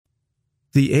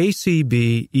The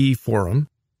ACB E-Forum,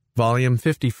 Volume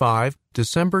 55,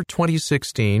 December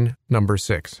 2016, Number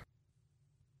 6.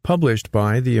 Published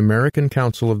by the American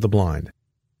Council of the Blind.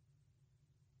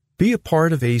 Be a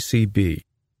part of ACB.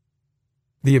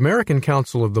 The American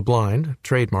Council of the Blind,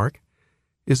 trademark,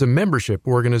 is a membership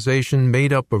organization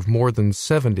made up of more than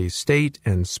 70 state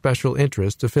and special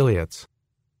interest affiliates.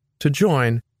 To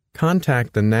join,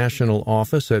 contact the national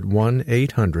office at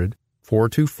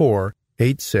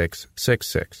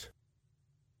 1-800-424-8666.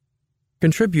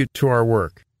 Contribute to our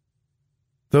work.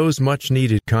 Those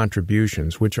much-needed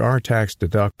contributions, which are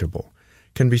tax-deductible,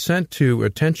 can be sent to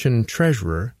Attention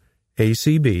Treasurer,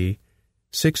 ACB,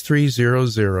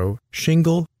 6300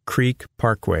 Shingle Creek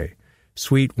Parkway,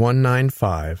 Suite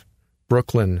 195,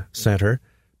 Brooklyn Center,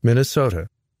 Minnesota,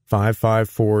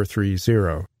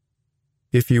 55430.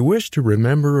 If you wish to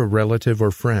remember a relative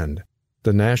or friend,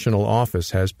 the National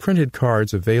Office has printed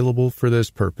cards available for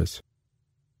this purpose.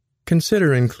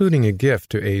 Consider including a gift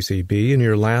to ACB in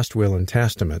your last will and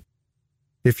testament.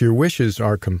 If your wishes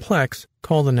are complex,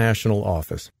 call the National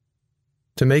Office.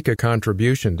 To make a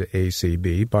contribution to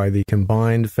ACB by the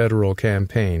combined federal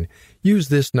campaign, use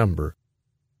this number,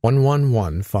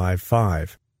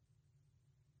 11155.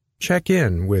 Check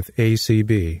in with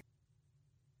ACB.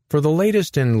 For the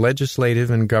latest in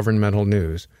legislative and governmental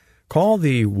news, call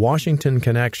the Washington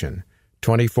Connection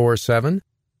 24/7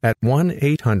 at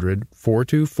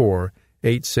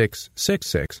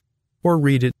 1-800-424-8666 or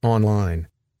read it online.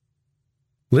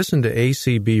 Listen to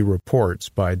ACB reports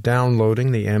by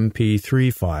downloading the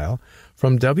MP3 file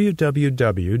from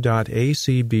www.acb.org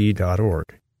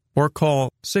or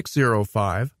call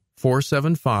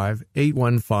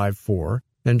 605-475-8154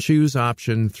 and choose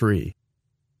option 3.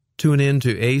 Tune in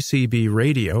to ACB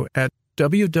Radio at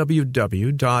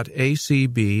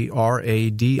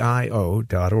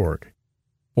www.acbradio.org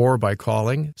or by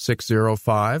calling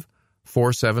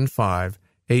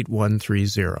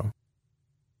 605-475-8130.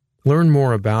 Learn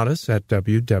more about us at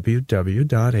www.acb.org.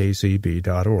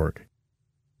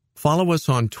 Follow us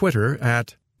on Twitter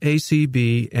at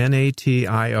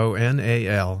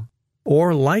ACBNATIONAL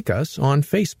or like us on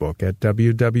Facebook at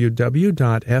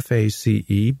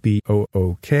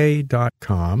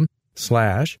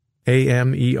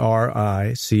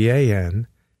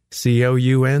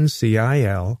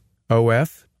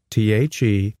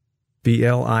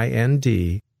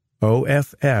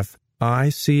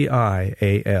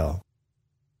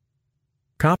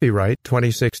Copyright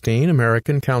 2016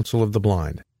 American Council of the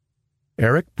Blind.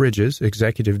 Eric Bridges,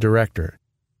 Executive Director.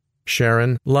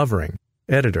 Sharon Lovering,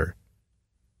 Editor.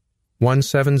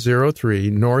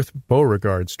 1703 North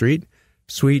Beauregard Street,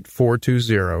 Suite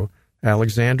 420,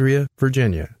 Alexandria,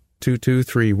 Virginia,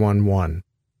 22311.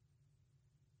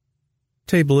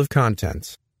 Table of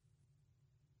Contents.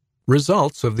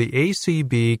 Results of the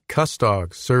ACB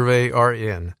Custog Survey are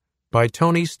in by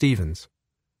Tony Stevens.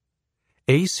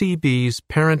 ACB's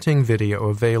parenting video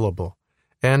available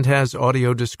and has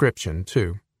audio description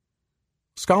too.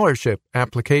 Scholarship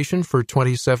application for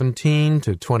 2017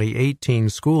 to 2018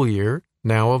 school year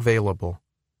now available.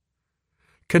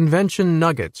 Convention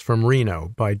Nuggets from Reno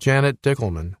by Janet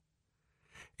Dickelman.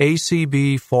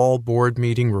 ACB Fall Board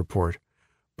Meeting Report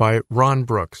by Ron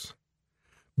Brooks.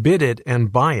 Bid it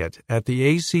and buy it at the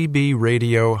ACB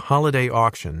Radio Holiday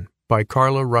Auction by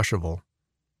Carla Ruschival.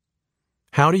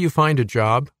 How do you find a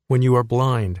job when you are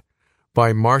blind?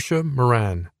 By Marcia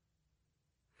Moran.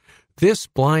 This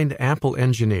blind Apple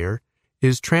engineer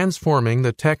is transforming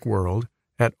the tech world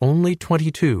at only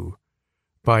 22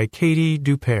 by Katie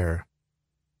Dupere.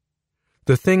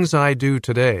 The Things I Do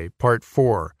Today, Part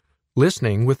 4,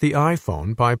 Listening with the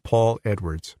iPhone by Paul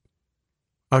Edwards.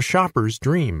 A Shopper's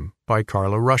Dream by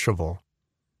Carla Ruschival.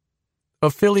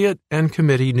 Affiliate and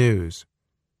Committee News.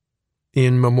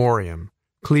 In Memoriam,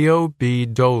 Cleo B.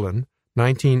 Dolan,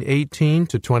 1918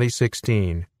 to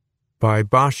 2016, by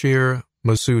Bashir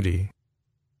Masudi.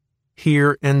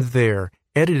 Here and There,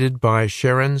 edited by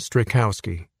Sharon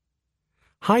Strakowski.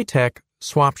 High-Tech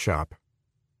Swap Shop.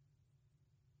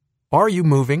 Are you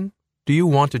moving? Do you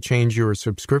want to change your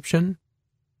subscription?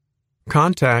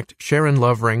 Contact Sharon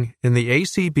Lovering in the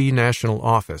ACB National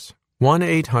Office,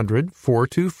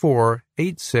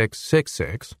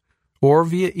 1-800-424-8666, or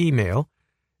via email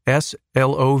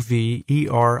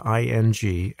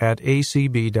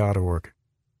slovering@acb.org.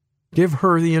 Give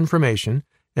her the information,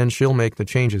 and she'll make the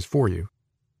changes for you.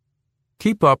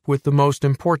 Keep up with the most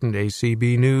important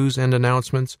ACB news and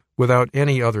announcements without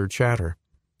any other chatter.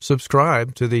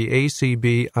 Subscribe to the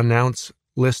ACB Announce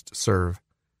listserv.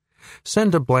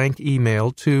 send a blank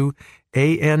email to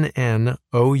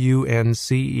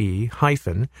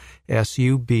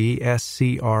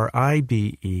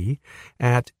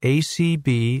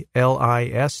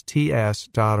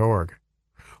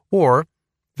or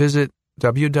visit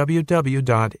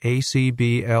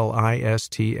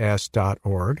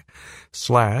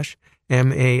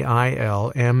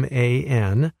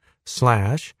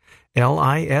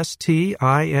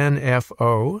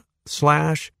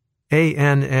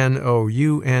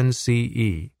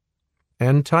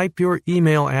and type your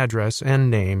email address and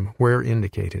name where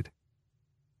indicated.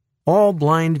 All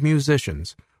blind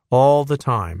musicians, all the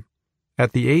time,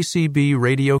 at the ACB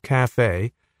Radio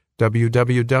Cafe,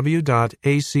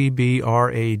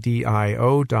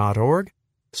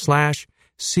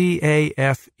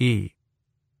 www.acbradio.org/CAFE.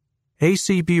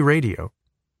 ACB Radio,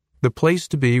 the place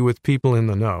to be with people in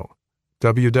the know.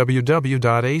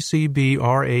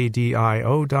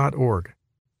 www.acbradio.org.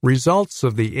 Results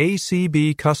of the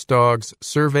ACB Cuss Dogs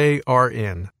Survey are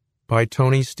in, by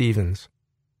Tony Stevens.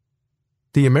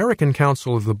 The American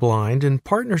Council of the Blind, in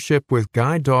partnership with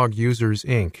Guide Dog Users,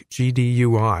 Inc.,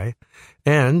 GDUI,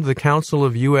 and the Council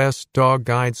of U.S. Dog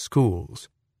Guide Schools,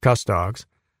 Cuss Dogs,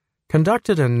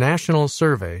 conducted a national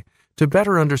survey to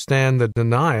better understand the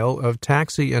denial of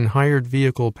taxi and hired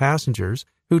vehicle passengers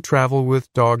who travel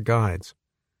with dog guides.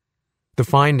 The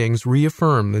findings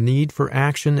reaffirm the need for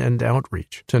action and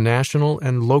outreach to national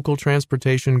and local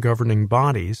transportation governing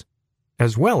bodies,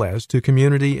 as well as to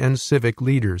community and civic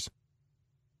leaders.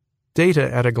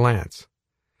 Data at a glance.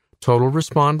 Total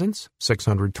respondents,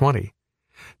 620.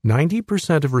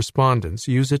 90% of respondents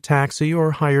use a taxi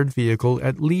or hired vehicle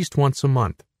at least once a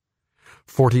month.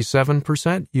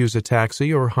 47% use a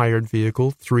taxi or hired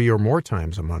vehicle 3 or more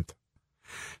times a month.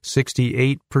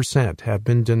 68% have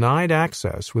been denied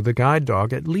access with a guide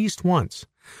dog at least once,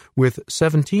 with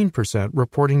 17%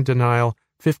 reporting denial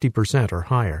 50% or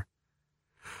higher.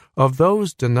 Of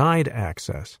those denied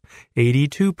access,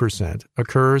 82%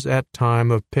 occurs at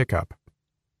time of pickup.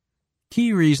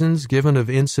 Key reasons given of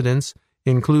incidents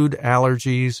include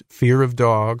allergies, fear of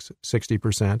dogs,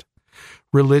 60%,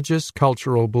 religious,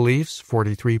 cultural beliefs,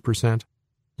 43%,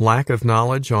 lack of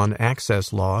knowledge on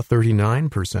access law,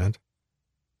 39%.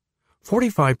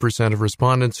 45% of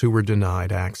respondents who were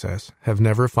denied access have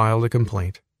never filed a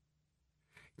complaint.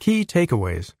 Key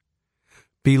takeaways.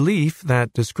 Belief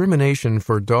that discrimination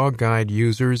for dog guide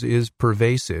users is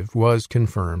pervasive was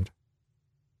confirmed.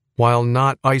 While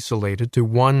not isolated to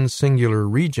one singular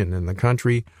region in the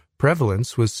country,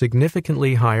 prevalence was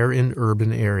significantly higher in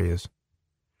urban areas.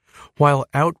 While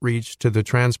outreach to the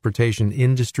transportation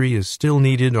industry is still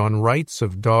needed on rights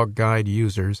of dog guide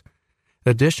users,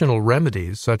 additional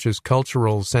remedies such as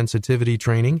cultural sensitivity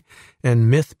training and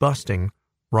myth-busting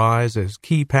rise as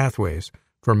key pathways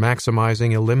for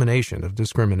maximizing elimination of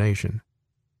discrimination.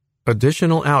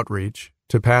 Additional outreach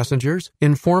to passengers,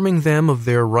 informing them of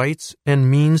their rights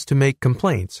and means to make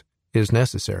complaints, is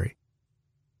necessary.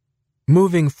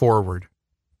 Moving forward,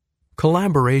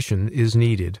 collaboration is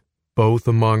needed, both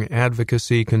among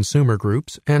advocacy consumer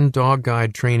groups and dog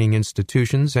guide training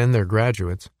institutions and their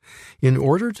graduates, in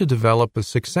order to develop a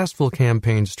successful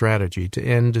campaign strategy to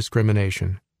end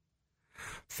discrimination.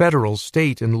 Federal,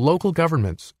 state, and local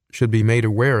governments should be made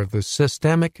aware of the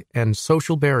systemic and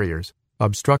social barriers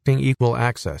obstructing equal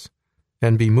access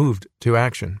and be moved to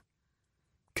action.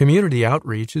 Community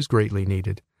outreach is greatly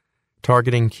needed,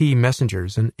 targeting key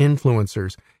messengers and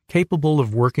influencers capable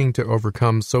of working to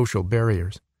overcome social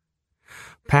barriers.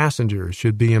 Passengers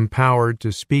should be empowered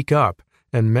to speak up,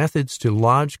 and methods to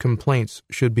lodge complaints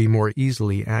should be more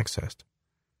easily accessed.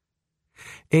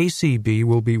 ACB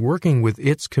will be working with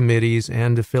its committees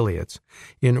and affiliates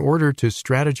in order to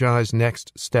strategize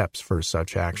next steps for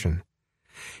such action.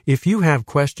 If you have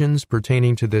questions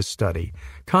pertaining to this study,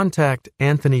 contact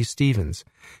Anthony Stevens,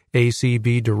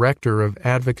 ACB Director of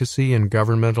Advocacy and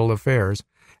Governmental Affairs,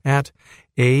 at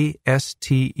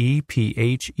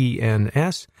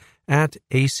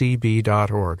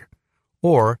astepphens@acb.org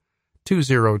or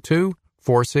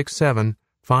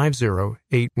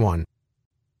 202-467-5081.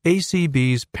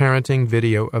 ACB's parenting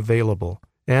video available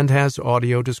and has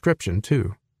audio description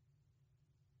too.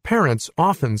 Parents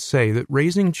often say that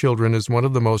raising children is one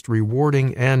of the most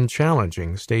rewarding and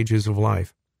challenging stages of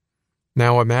life.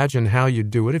 Now imagine how you'd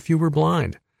do it if you were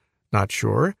blind. Not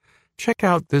sure? Check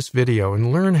out this video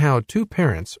and learn how two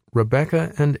parents,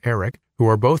 Rebecca and Eric, who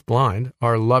are both blind,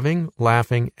 are loving,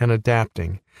 laughing, and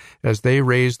adapting as they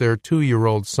raise their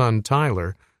 2-year-old son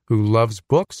Tyler, who loves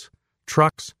books,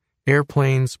 trucks,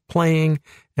 airplanes, playing,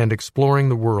 and exploring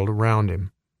the world around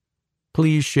him.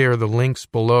 Please share the links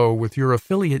below with your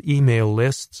affiliate email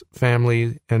lists,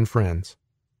 family, and friends.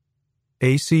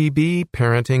 ACB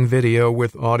Parenting Video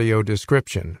with Audio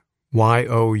Description,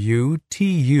 youtu.be/0,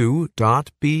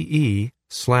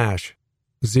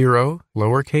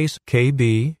 lowercase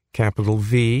kb, capital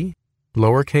V,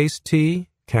 lowercase t,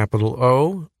 capital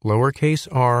O, lowercase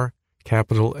r,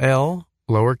 capital L,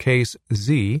 lowercase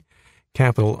z,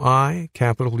 capital I,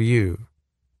 capital U.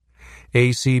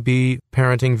 ACB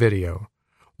Parenting Video,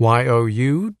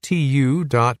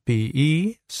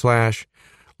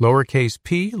 youtu.be/lowercase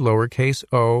p, lowercase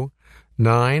o,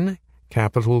 9,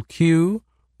 capital Q,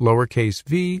 lowercase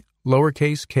v,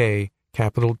 lowercase k,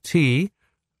 capital T,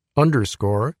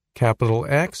 underscore, capital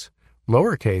X,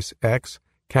 lowercase x,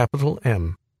 capital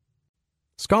M.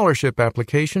 Scholarship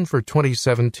application for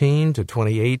 2017 to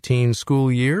 2018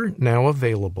 school year now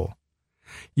available.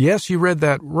 Yes, you read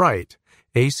that right.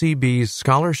 ACB's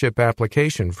scholarship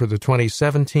application for the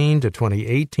 2017 to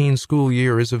 2018 school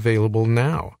year is available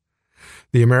now.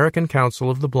 The American Council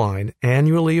of the Blind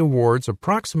annually awards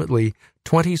approximately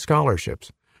 20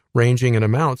 scholarships, ranging in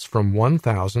amounts from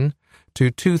 $1,000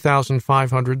 to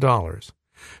 $2,500,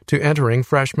 to entering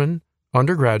freshmen,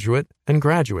 undergraduate, and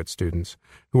graduate students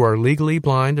who are legally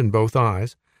blind in both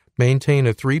eyes, maintain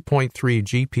a 3.3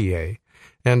 GPA,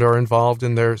 and are involved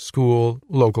in their school,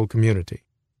 local community.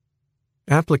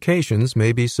 Applications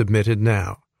may be submitted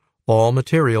now. All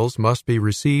materials must be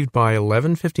received by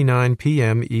 11:59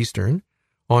 p.m. Eastern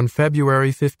on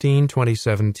February 15,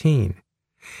 2017.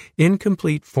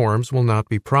 Incomplete forms will not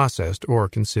be processed or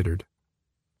considered.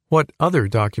 What other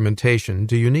documentation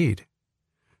do you need?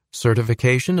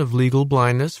 Certification of legal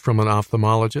blindness from an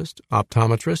ophthalmologist,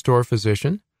 optometrist, or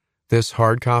physician. This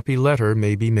hard copy letter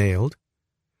may be mailed.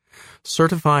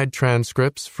 Certified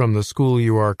transcripts from the school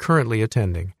you are currently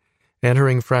attending.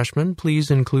 Entering freshmen, please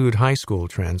include high school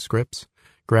transcripts.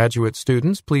 Graduate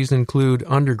students, please include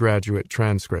undergraduate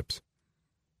transcripts.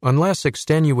 Unless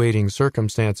extenuating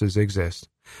circumstances exist,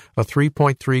 a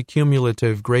 3.3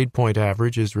 cumulative grade point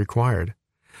average is required.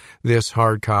 This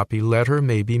hard copy letter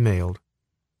may be mailed.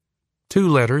 2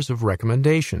 letters of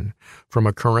recommendation from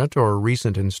a current or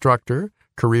recent instructor,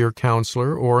 career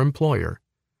counselor, or employer.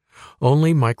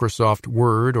 Only Microsoft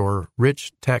Word or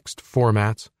rich text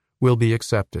formats will be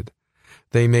accepted.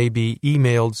 They may be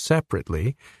emailed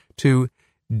separately to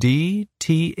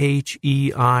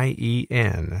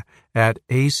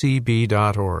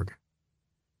dtheien@acb.org.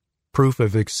 Proof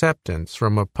of acceptance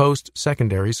from a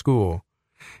post-secondary school.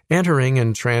 Entering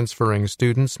and transferring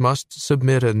students must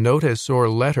submit a notice or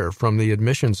letter from the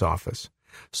admissions office,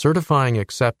 certifying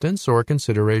acceptance or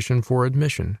consideration for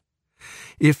admission.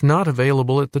 If not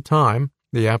available at the time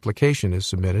the application is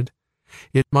submitted,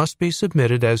 it must be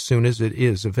submitted as soon as it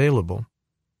is available.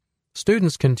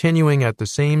 Students continuing at the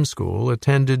same school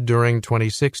attended during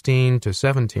 2016 to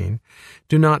 17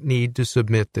 do not need to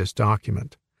submit this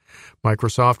document.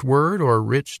 Microsoft Word or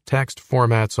rich text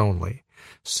formats only.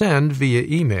 Send via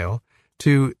email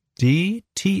to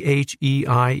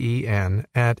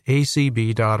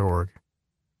dtheien@acb.org.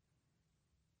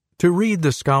 To read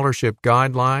the scholarship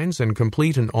guidelines and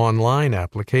complete an online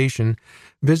application,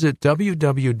 visit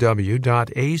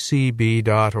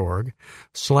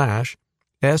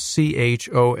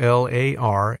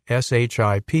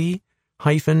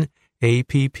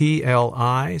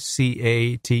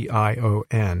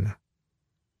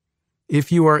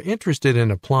If you are interested in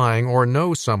applying or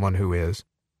know someone who is,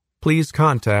 please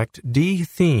contact D.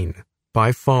 Thien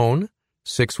by phone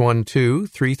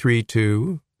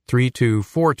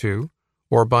 612-332-3242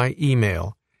 or by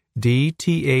email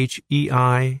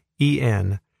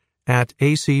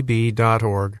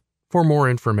dtheien@acb.org for more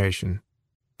information.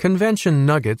 Convention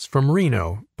Nuggets from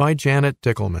Reno by Janet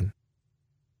Dickelman.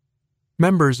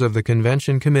 Members of the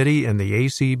Convention Committee and the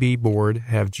ACB Board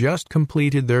have just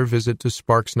completed their visit to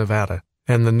Sparks, Nevada,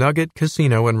 and the Nugget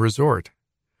Casino and Resort.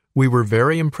 We were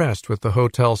very impressed with the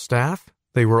hotel staff.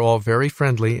 They were all very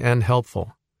friendly and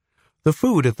helpful. The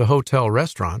food at the hotel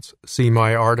restaurants, see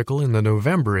my article in the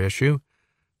November issue,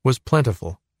 was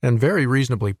plentiful and very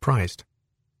reasonably priced.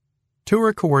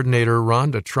 Tour coordinator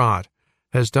Rhonda Trott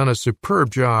has done a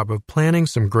superb job of planning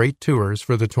some great tours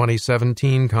for the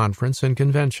 2017 conference and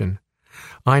convention.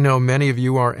 I know many of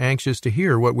you are anxious to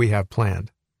hear what we have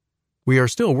planned. We are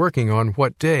still working on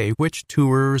what day which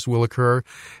tours will occur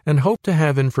and hope to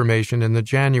have information in the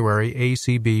January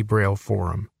ACB Braille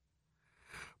Forum.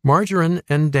 Margarine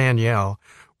and Danielle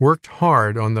worked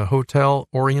hard on the hotel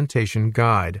orientation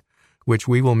guide, which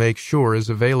we will make sure is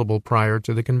available prior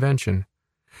to the convention.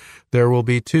 There will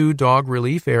be 2 dog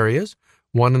relief areas,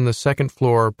 one in the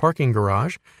second-floor parking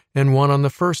garage, and one on the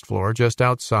first floor just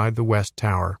outside the West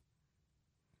Tower.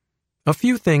 A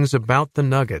few things about the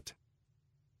Nugget.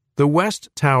 The West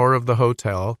Tower of the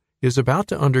hotel is about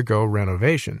to undergo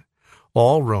renovation.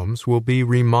 All rooms will be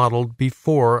remodeled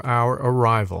before our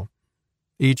arrival.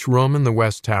 Each room in the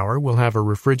West Tower will have a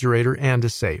refrigerator and a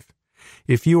safe.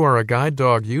 If you are a guide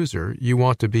dog user, you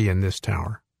want to be in this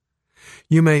tower.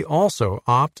 You may also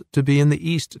opt to be in the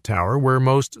East Tower, where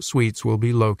most suites will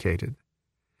be located.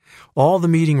 All the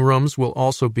meeting rooms will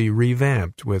also be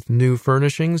revamped with new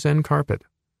furnishings and carpet.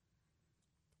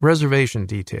 Reservation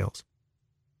details.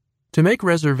 To make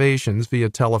reservations via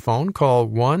telephone, call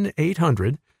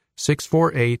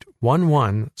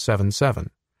 1-800-648-1177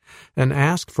 and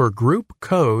ask for group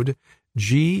code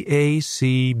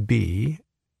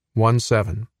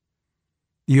GACB17.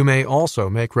 You may also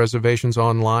make reservations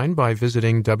online by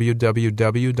visiting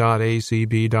www.acb.org.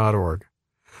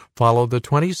 Follow the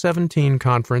 2017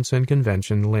 Conference and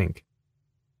Convention link.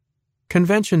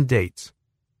 Convention dates.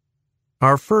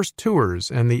 Our first tours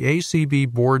and the ACB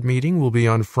board meeting will be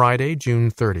on Friday,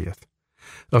 June 30th.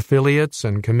 Affiliates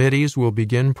and committees will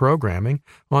begin programming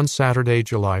on Saturday,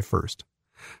 July 1st.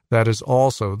 That is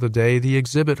also the day the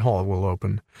exhibit hall will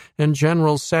open, and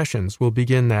general sessions will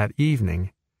begin that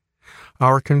evening.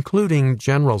 Our concluding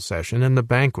general session and the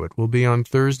banquet will be on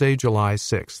Thursday, July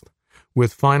 6th,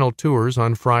 with final tours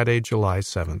on Friday, July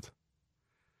 7th.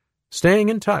 Staying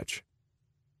in touch.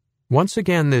 Once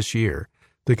again this year,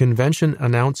 the convention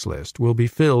announce list will be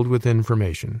filled with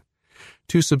information.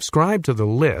 To subscribe to the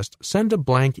list, send a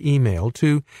blank email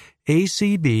to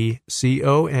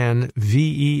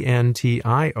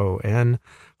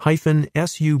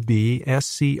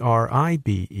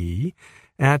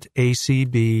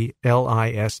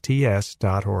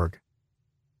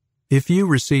If you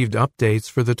received updates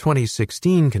for the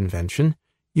 2016 convention,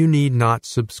 you need not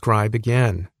subscribe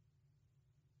again.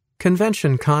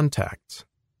 Convention contacts.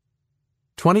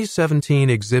 2017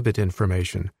 exhibit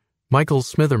information. Michael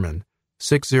Smitherman,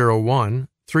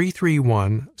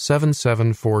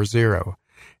 601-331-7740,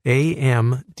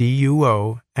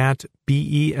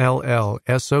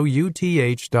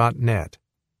 amduo@bellsouth.net.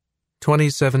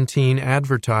 2017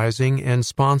 advertising and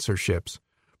sponsorships.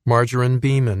 Margarine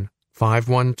Beeman,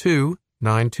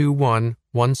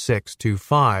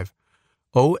 512-921-1625,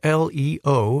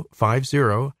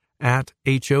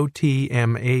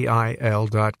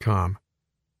 oleo50@hotmail.com.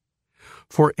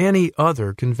 For any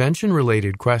other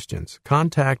convention-related questions,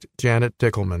 contact Janet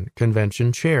Dickelman,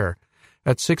 Convention Chair,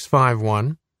 at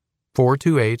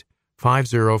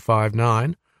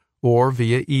 651-428-5059 or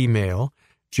via email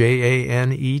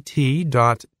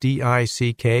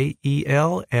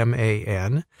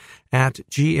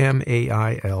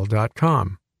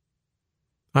janet.dickelman@gmail.com.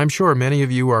 I'm sure many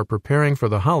of you are preparing for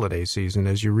the holiday season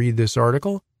as you read this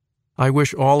article. I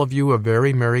wish all of you a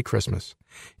very Merry Christmas.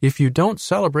 If you don't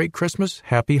celebrate Christmas,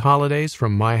 happy holidays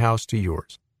from my house to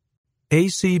yours.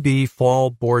 ACB Fall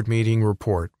Board Meeting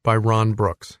Report by Ron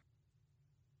Brooks.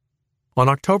 On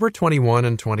October 21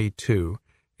 and 22,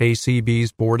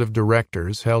 ACB's Board of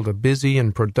Directors held a busy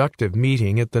and productive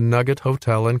meeting at the Nugget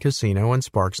Hotel and Casino in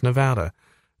Sparks, Nevada,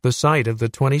 the site of the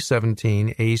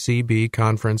 2017 ACB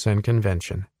Conference and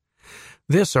Convention.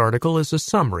 This article is a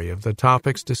summary of the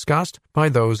topics discussed by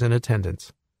those in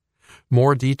attendance.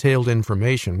 More detailed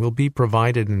information will be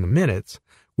provided in the minutes,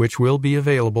 which will be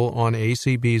available on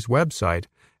ACB's website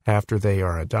after they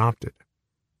are adopted.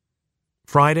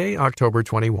 Friday, October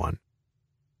 21.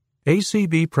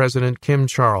 ACB President Kim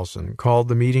Charlson called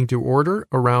the meeting to order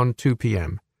around 2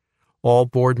 p.m. All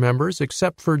board members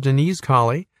except for Denise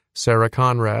Colley, Sarah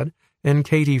Conrad, and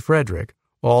Katie Frederick,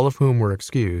 all of whom were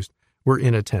excused, were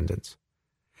in attendance.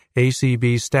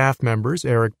 ACB staff members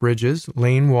Eric Bridges,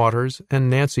 Lane Waters, and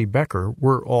Nancy Becker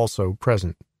were also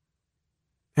present.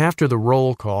 After the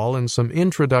roll call and some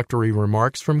introductory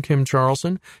remarks from Kim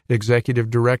Charlson, Executive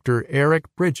Director Eric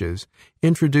Bridges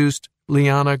introduced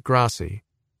Liana Grassi,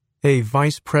 a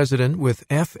vice president with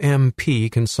FMP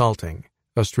Consulting,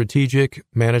 a strategic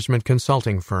management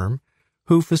consulting firm,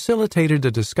 who facilitated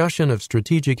a discussion of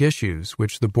strategic issues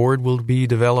which the board will be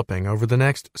developing over the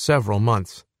next several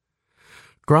months.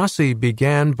 Grassi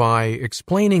began by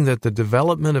explaining that the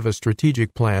development of a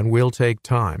strategic plan will take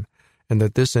time, and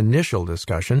that this initial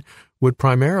discussion would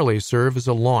primarily serve as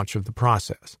a launch of the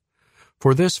process.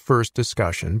 For this first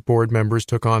discussion, board members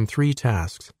took on 3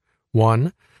 tasks.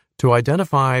 1. To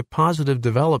identify positive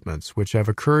developments which have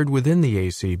occurred within the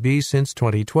ACB since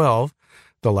 2012,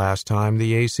 the last time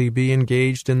the ACB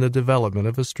engaged in the development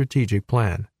of a strategic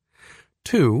plan.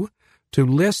 2. to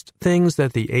list things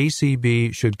that the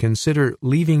ACB should consider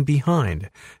leaving behind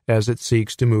as it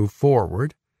seeks to move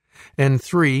forward, and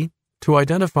 3, to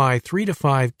identify 3 to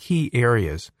 5 key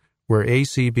areas where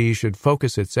ACB should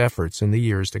focus its efforts in the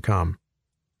years to come.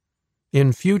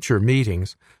 In future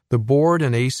meetings, the board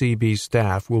and ACB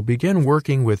staff will begin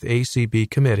working with ACB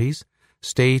committees,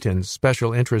 state and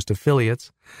special interest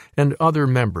affiliates, and other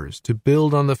members to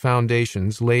build on the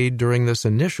foundations laid during this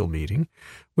initial meeting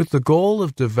with the goal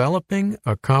of developing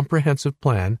a comprehensive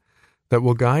plan that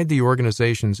will guide the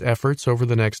organization's efforts over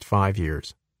the next 5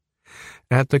 years.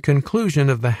 At the conclusion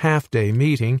of the half-day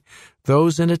meeting,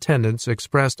 those in attendance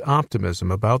expressed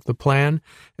optimism about the plan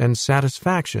and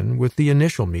satisfaction with the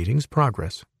initial meeting's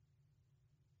progress.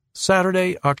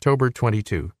 Saturday, October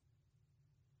 22.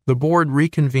 The board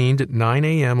reconvened at 9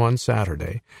 a.m. on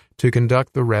Saturday to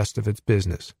conduct the rest of its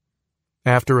business.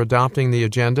 After adopting the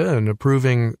agenda and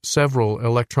approving several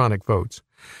electronic votes,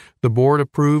 the board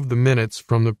approved the minutes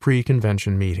from the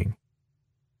pre-convention meeting.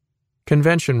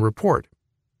 Convention report.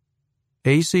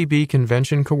 ACB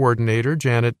Convention Coordinator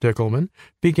Janet Dickelman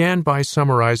began by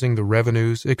summarizing the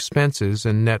revenues, expenses,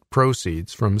 and net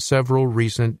proceeds from several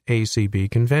recent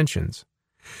ACB conventions.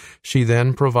 She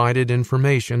then provided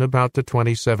information about the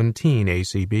 2017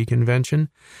 ACB convention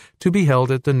to be held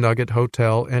at the Nugget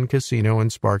Hotel and Casino in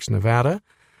Sparks, Nevada,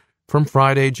 from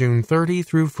Friday, June 30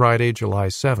 through Friday, July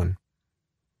 7.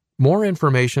 More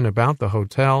information about the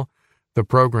hotel, the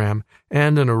program,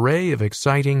 and an array of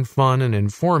exciting, fun, and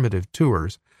informative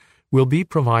tours will be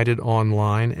provided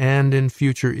online and in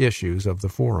future issues of the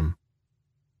forum.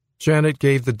 Janet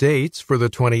gave the dates for the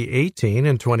 2018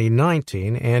 and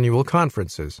 2019 annual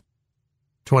conferences.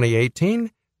 2018,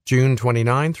 June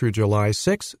 29 through July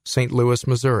 6, St. Louis,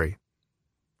 Missouri.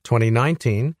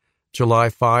 2019, July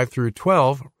 5 through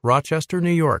 12, Rochester, New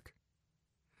York.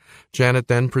 Janet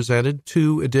then presented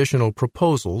 2 additional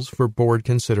proposals for board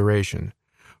consideration.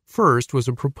 First was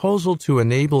a proposal to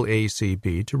enable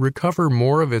ACB to recover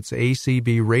more of its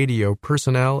ACB radio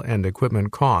personnel and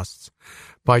equipment costs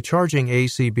by charging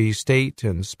ACB state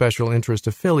and special interest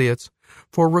affiliates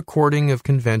for recording of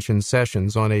convention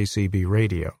sessions on ACB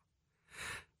radio.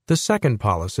 The second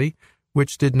policy,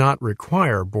 which did not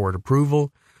require board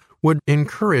approval, would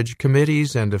encourage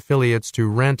committees and affiliates to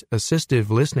rent assistive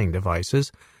listening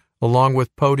devices along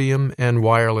with podium and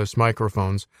wireless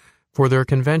microphones for their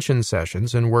convention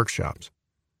sessions and workshops.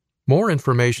 More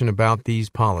information about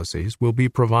these policies will be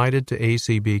provided to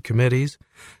ACB committees,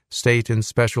 state and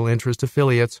special interest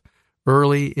affiliates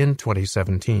early in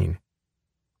 2017.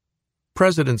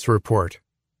 President's Report.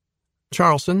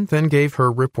 Charlson then gave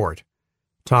her report.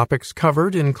 Topics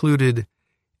covered included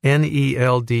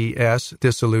NELDS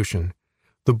dissolution.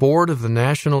 The Board of the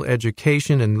National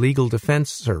Education and Legal Defense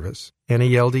Service,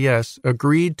 NELDS,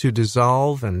 agreed to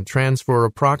dissolve and transfer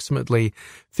approximately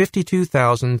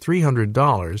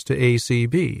 $52,300 to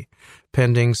ACB,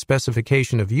 pending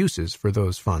specification of uses for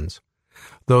those funds.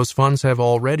 Those funds have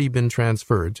already been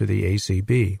transferred to the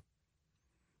ACB.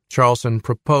 Charlson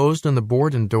proposed and the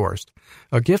board endorsed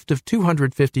a gift of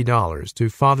 $250 to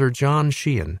Father John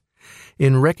Sheehan,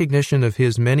 in recognition of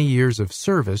his many years of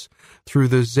service through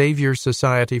the Xavier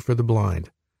Society for the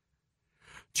Blind.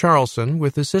 Charlson,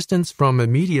 with assistance from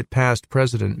immediate past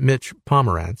President Mitch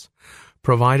Pomerantz,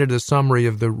 provided a summary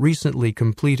of the recently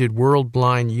completed World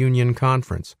Blind Union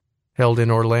Conference held in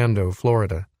Orlando,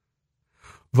 Florida.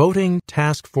 Voting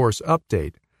Task Force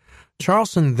Update.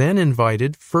 Charlson then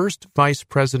invited First Vice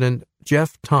President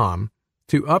Jeff Thom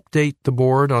to update the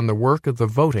board on the work of the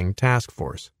Voting Task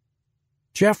Force.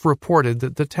 Jeff reported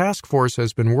that the task force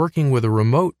has been working with a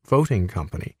remote voting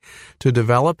company to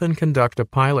develop and conduct a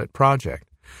pilot project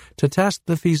to test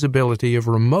the feasibility of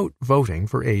remote voting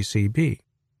for ACB.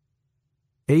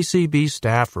 ACB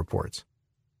staff reports.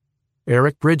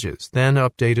 Eric Bridges then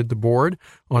updated the board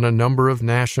on a number of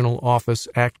national office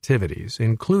activities,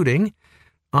 including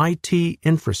IT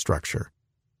infrastructure.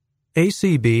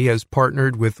 ACB has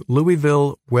partnered with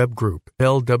Louisville Web Group,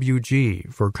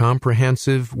 LWG, for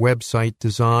comprehensive website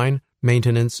design,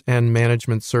 maintenance, and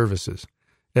management services.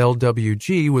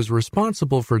 LWG was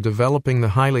responsible for developing the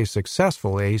highly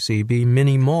successful ACB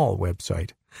Mini Mall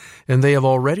website, and they have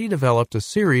already developed a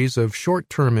series of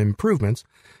short-term improvements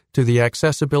to the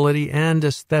accessibility and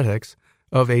aesthetics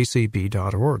of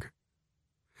acb.org.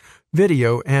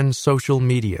 Video and social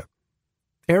media.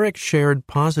 Eric shared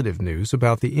positive news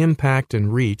about the impact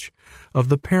and reach of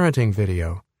the parenting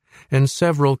video and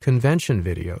several convention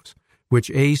videos, which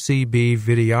ACB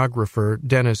videographer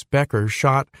Dennis Becker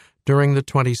shot during the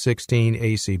 2016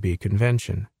 ACB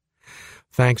convention.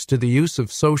 Thanks to the use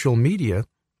of social media,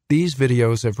 These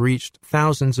videos have reached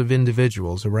thousands of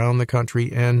individuals around the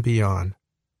country and beyond.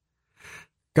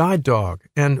 Guide dog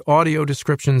and audio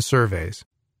description surveys.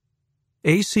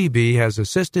 ACB has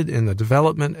assisted in the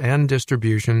development and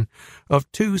distribution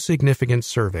of 2 significant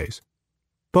surveys,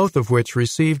 both of which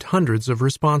received hundreds of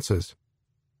responses.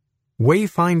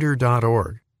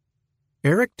 Wayfinder.org.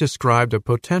 Eric described a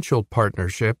potential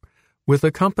partnership with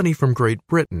a company from Great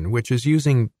Britain which is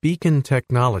using beacon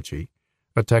technology,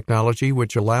 a technology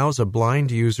which allows a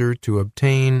blind user to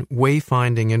obtain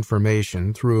wayfinding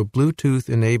information through a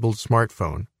Bluetooth-enabled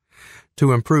smartphone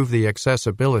to improve the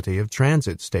accessibility of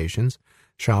transit stations,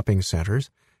 shopping centers,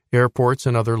 airports,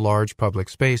 and other large public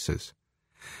spaces.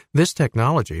 This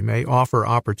technology may offer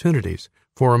opportunities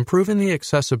for improving the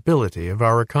accessibility of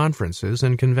our conferences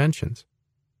and conventions.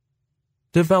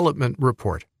 Development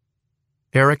Report.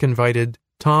 Eric invited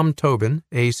Tom Tobin,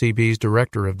 ACB's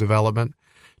Director of Development,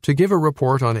 to give a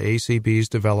report on ACB's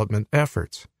development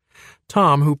efforts.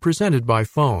 Tom, who presented by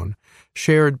phone,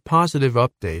 shared positive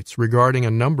updates regarding a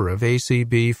number of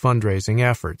ACB fundraising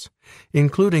efforts,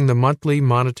 including the monthly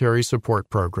monetary support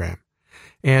program,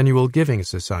 annual giving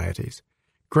societies,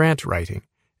 grant writing,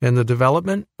 and the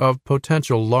development of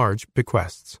potential large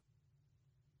bequests.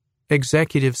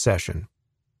 Executive Session.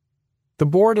 The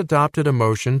board adopted a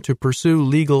motion to pursue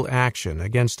legal action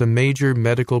against a major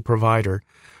medical provider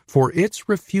for its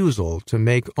refusal to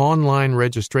make online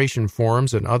registration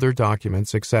forms and other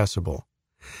documents accessible.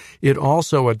 It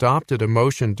also adopted a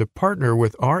motion to partner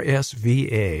with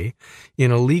RSVA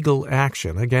in a legal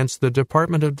action against the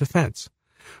Department of Defense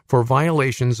for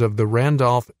violations of the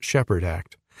Randolph-Shepard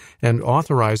Act and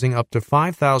authorizing up to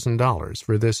 $5,000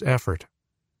 for this effort.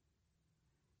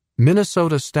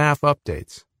 Minnesota staff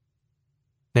updates.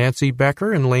 Nancy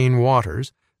Becker and Lane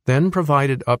Waters then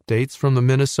provided updates from the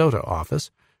Minnesota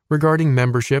office regarding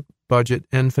membership, budget,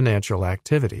 and financial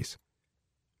activities.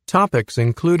 Topics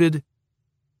included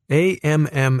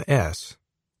AMMS,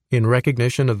 in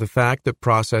recognition of the fact that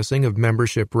processing of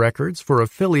membership records for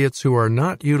affiliates who are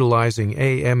not utilizing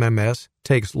AMMS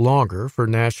takes longer for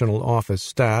national office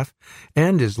staff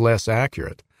and is less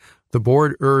accurate. The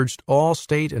board urged all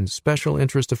state and special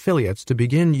interest affiliates to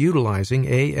begin utilizing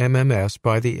AMMS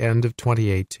by the end of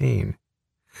 2018.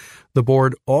 The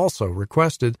board also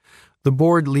requested the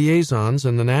board liaisons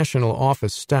and the national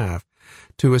office staff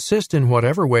to assist in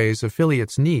whatever ways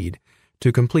affiliates need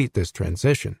to complete this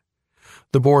transition.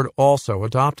 The board also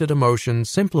adopted a motion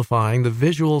simplifying the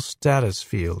visual status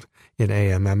field in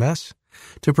AMMS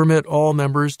to permit all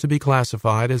members to be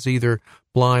classified as either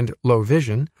blind low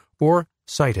vision or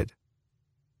sighted.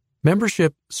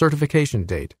 Membership certification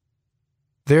date.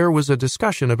 There was a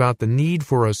discussion about the need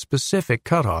for a specific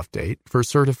cutoff date for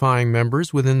certifying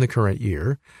members within the current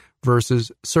year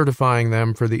versus certifying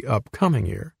them for the upcoming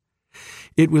year.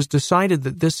 It was decided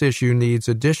that this issue needs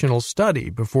additional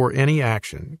study before any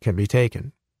action can be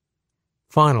taken.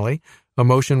 Finally, a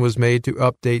motion was made to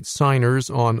update signers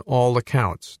on all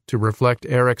accounts to reflect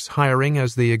Eric's hiring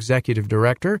as the executive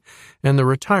director and the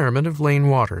retirement of Lane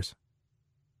Waters.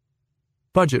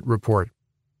 Budget Report.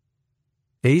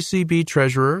 ACB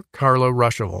Treasurer Carlo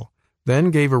Ruschival then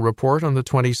gave a report on the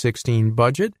 2016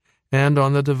 budget and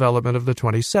on the development of the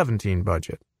 2017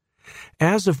 budget.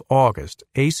 As of August,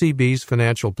 ACB's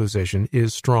financial position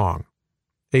is strong.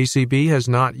 ACB has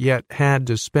not yet had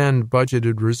to spend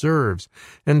budgeted reserves,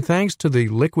 and thanks to the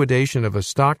liquidation of a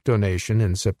stock donation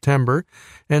in September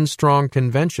and strong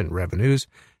convention revenues,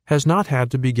 has not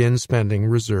had to begin spending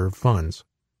reserve funds.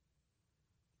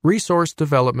 Resource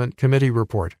Development Committee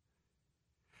Report.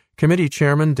 Committee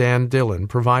Chairman Dan Dillon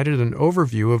provided an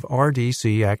overview of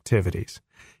RDC activities,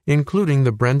 including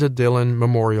the Brenda Dillon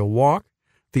Memorial Walk,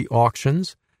 the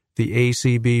auctions, the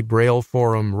ACB Braille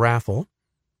Forum raffle,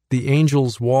 the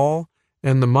Angels Wall,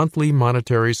 and the monthly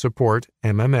monetary support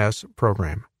MMS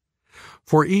program.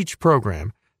 For each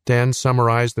program, Dan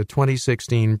summarized the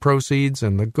 2016 proceeds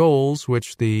and the goals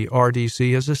which the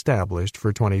RDC has established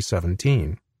for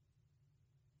 2017.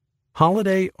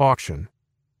 Holiday Auction.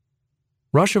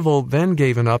 Ruschival then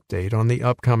gave an update on the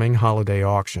upcoming holiday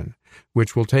auction,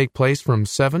 which will take place from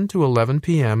 7 to 11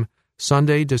 p.m.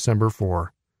 Sunday, December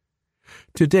 4.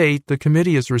 To date, the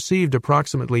committee has received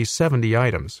approximately 70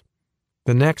 items.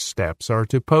 The next steps are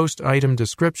to post item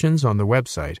descriptions on the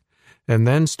website and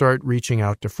then start reaching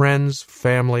out to friends,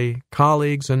 family,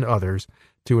 colleagues, and others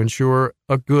to ensure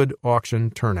a good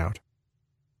auction turnout.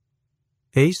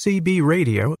 ACB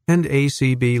Radio and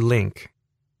ACB Link.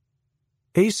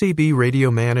 ACB Radio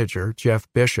Manager Jeff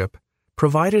Bishop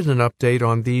provided an update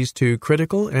on these two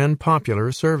critical and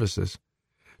popular services.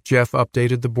 Jeff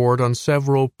updated the board on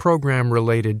several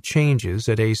program-related changes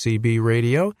at ACB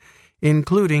Radio,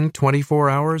 including 24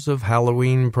 hours of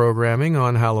Halloween programming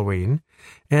on Halloween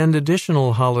and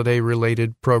additional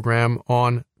holiday-related program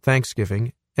on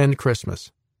Thanksgiving and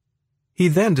Christmas. He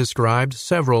then described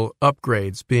several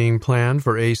upgrades being planned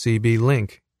for ACB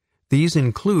Link. These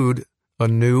include a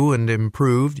new and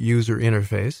improved user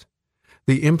interface,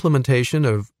 the implementation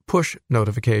of push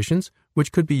notifications,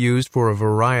 which could be used for a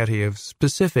variety of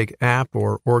specific app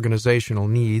or organizational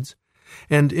needs,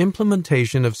 and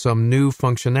implementation of some new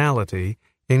functionality,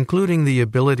 including the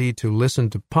ability to listen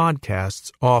to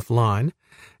podcasts offline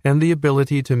and the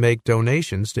ability to make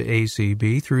donations to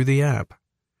ACB through the app.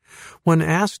 When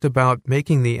asked about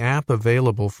making the app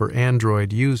available for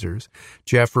Android users,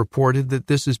 Jeff reported that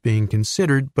this is being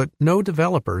considered, but no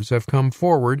developers have come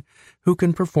forward who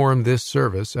can perform this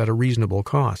service at a reasonable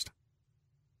cost.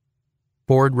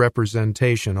 Board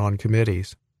representation on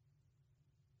committees.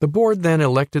 The board then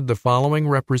elected the following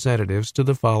representatives to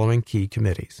the following key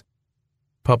committees: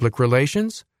 Public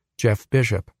Relations, Jeff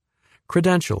Bishop;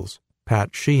 Credentials,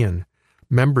 Pat Sheehan;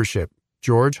 Membership,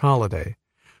 George Holliday;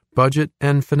 Budget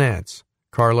and Finance,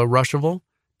 Carla Ruschival,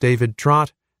 David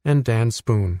Trott, and Dan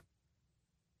Spoon.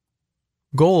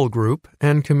 Goal Group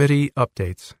and Committee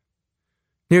Updates.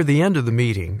 Near the end of the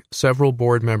meeting, several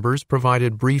board members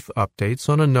provided brief updates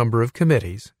on a number of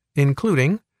committees,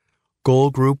 including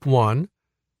Goal Group 1.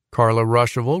 Carla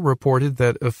Ruschival reported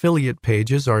that affiliate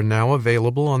pages are now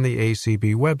available on the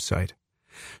ACB website.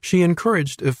 She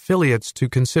encouraged affiliates to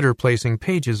consider placing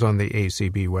pages on the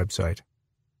ACB website.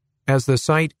 As the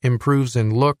site improves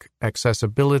in look,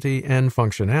 accessibility, and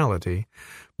functionality,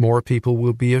 more people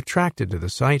will be attracted to the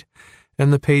site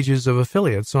and the pages of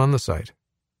affiliates on the site.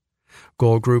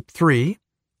 Goal Group 3,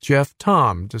 Jeff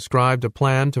Tom described a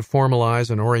plan to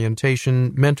formalize an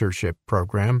orientation mentorship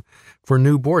program for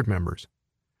new board members.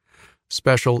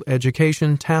 Special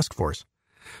Education Task Force.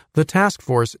 The task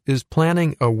force is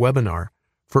planning a webinar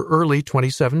for early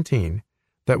 2017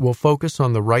 that will focus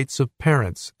on the rights of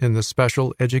parents in the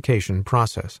special education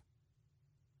process.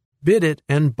 Bid it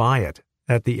and buy it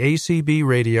at the ACB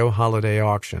Radio Holiday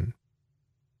Auction.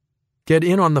 Get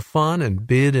in on the fun and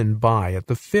bid and buy at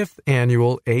the 5th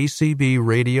Annual ACB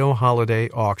Radio Holiday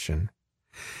Auction.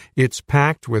 It's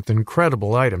packed with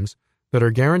incredible items that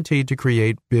are guaranteed to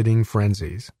create bidding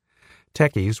frenzies.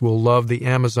 Techies will love the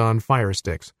Amazon Fire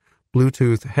Sticks,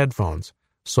 Bluetooth headphones,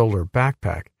 solar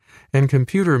backpack, and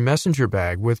computer messenger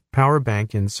bag with power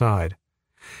bank inside.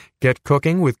 Get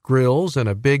cooking with grills and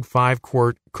a big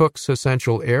 5-quart Cook's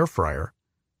Essential air fryer.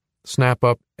 Snap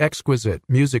up exquisite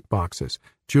music boxes,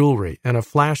 jewelry, and a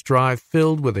flash drive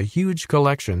filled with a huge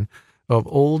collection of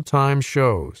old-time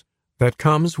shows that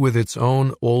comes with its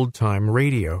own old-time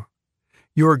radio.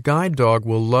 Your guide dog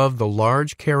will love the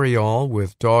large carry-all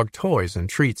with dog toys and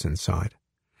treats inside.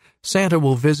 Santa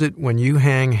will visit when you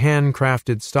hang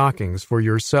handcrafted stockings for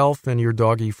yourself and your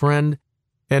doggy friend,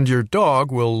 and your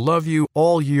dog will love you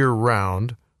all year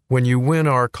round when you win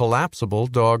our collapsible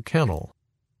dog kennel.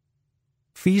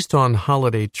 Feast on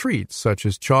holiday treats such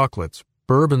as chocolates,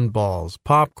 bourbon balls,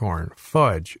 popcorn,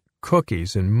 fudge,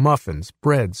 cookies and muffins,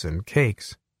 breads and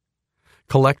cakes.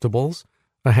 Collectibles,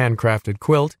 a handcrafted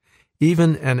quilt,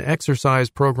 even an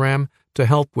exercise program to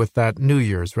help with that New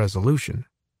Year's resolution.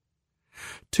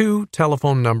 2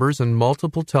 telephone numbers and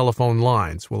multiple telephone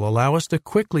lines will allow us to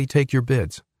quickly take your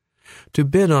bids. To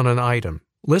bid on an item,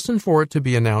 listen for it to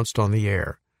be announced on the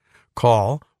air.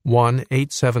 Call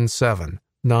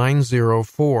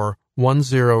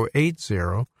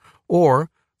 1-877-904-1080 or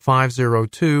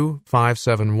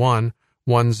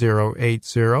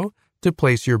 502-571-1080 to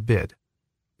place your bid.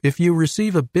 If you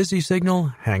receive a busy signal,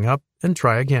 hang up and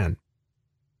try again.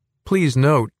 Please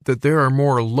note that there are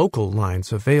more local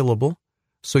lines available,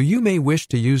 so you may wish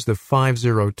to use the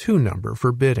 502 number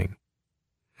for bidding.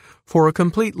 For a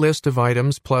complete list of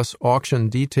items plus auction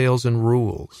details and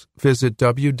rules, visit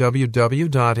www.acb.org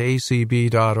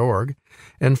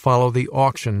and follow the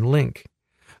auction link.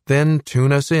 Then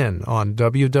tune us in on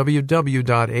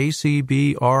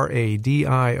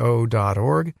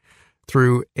www.acbradio.org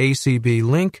through ACB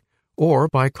Link or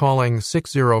by calling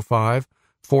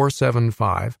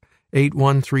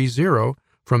 605-475-8130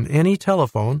 from any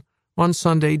telephone on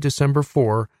Sunday, December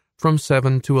 4 from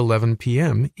 7 to 11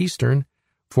 p.m. Eastern,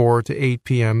 4 to 8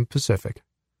 p.m. Pacific.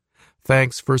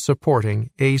 Thanks for supporting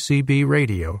ACB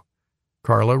Radio.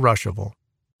 Carla Ruschival.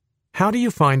 How Do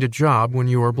You Find a Job When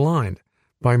You Are Blind?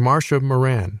 By Marcia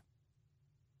Moran.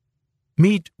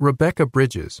 Meet Rebecca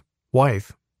Bridges,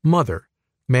 wife, mother,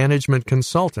 management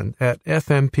consultant at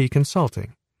FMP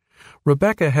Consulting.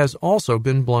 Rebecca has also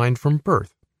been blind from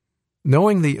birth.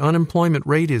 Knowing the unemployment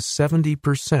rate is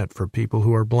 70% for people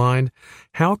who are blind,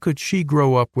 how could she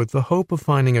grow up with the hope of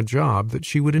finding a job that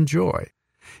she would enjoy?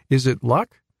 Is it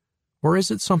luck, or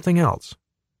is it something else?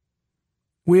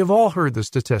 We have all heard the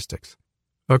statistics.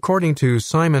 According to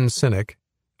Simon Sinek,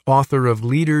 author of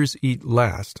Leaders Eat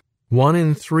Last, 1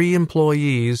 in 3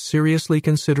 employees seriously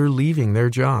consider leaving their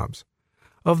jobs.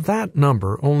 Of that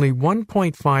number, only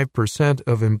 1.5%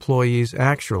 of employees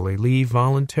actually leave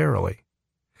voluntarily.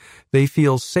 They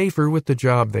feel safer with the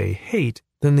job they hate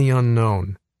than the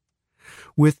unknown.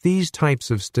 With these types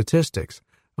of statistics,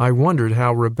 I wondered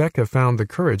how Rebecca found the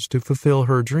courage to fulfill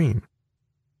her dream.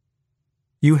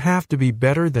 You have to be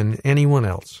better than anyone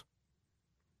else.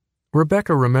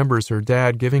 Rebecca remembers her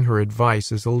dad giving her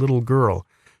advice as a little girl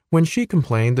when she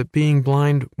complained that being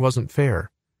blind wasn't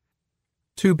fair.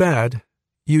 Too bad.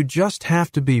 You just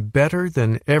have to be better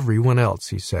than everyone else,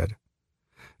 he said.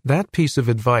 That piece of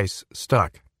advice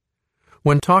stuck.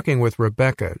 When talking with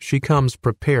Rebecca, she comes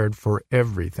prepared for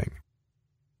everything.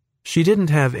 She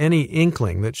didn't have any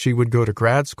inkling that she would go to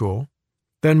grad school.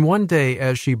 Then one day,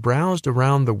 as she browsed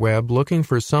around the web looking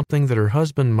for something that her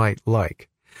husband might like,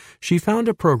 she found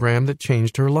a program that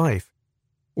changed her life: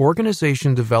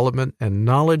 Organization Development and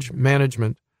Knowledge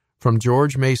Management from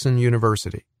George Mason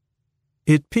University.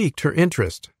 It piqued her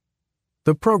interest.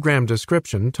 The program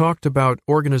description talked about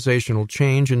organizational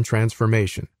change and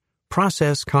transformation,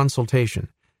 process consultation,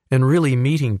 and really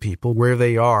meeting people where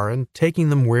they are and taking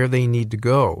them where they need to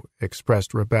go,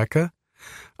 expressed Rebecca.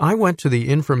 I went to the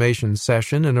information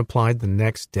session and applied the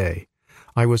next day.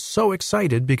 I was so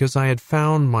excited because I had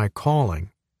found my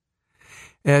calling.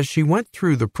 As she went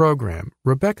through the program,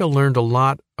 Rebecca learned a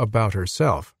lot about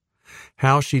herself,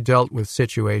 how she dealt with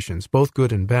situations, both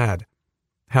good and bad,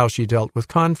 how she dealt with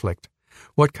conflict,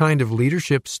 what kind of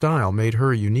leadership style made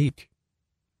her unique.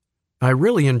 I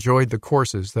really enjoyed the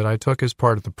courses that I took as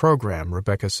part of the program,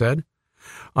 Rebecca said.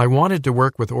 I wanted to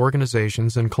work with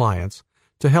organizations and clients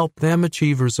to help them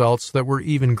achieve results that were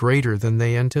even greater than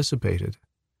they anticipated.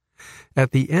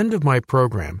 At the end of my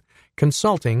program,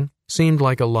 consulting seemed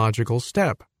like a logical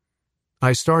step.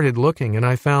 I started looking and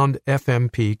I found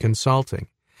FMP Consulting.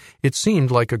 It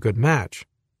seemed like a good match.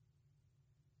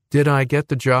 Did I get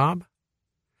the job?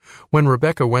 When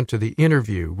Rebecca went to the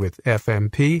interview with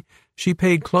FMP, she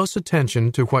paid close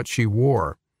attention to what she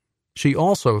wore. She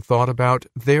also thought about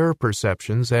their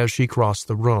perceptions as she crossed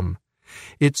the room.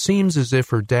 It seems as if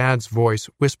her dad's voice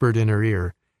whispered in her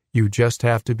ear, "You just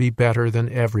have to be better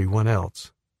than everyone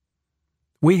else."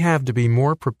 We have to be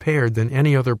more prepared than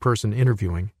any other person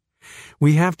interviewing.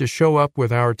 We have to show up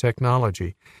with our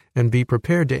technology and be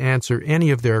prepared to answer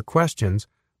any of their questions,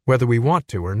 whether we want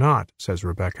to or not, says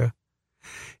Rebecca.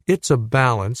 It's a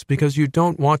balance because you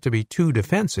don't want to be too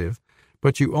defensive,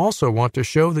 but you also want to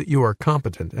show that you are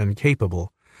competent and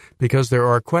capable, because there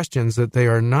are questions that they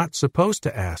are not supposed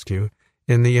to ask you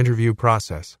in the interview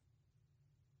process.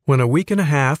 When a week and a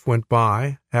half went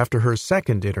by after her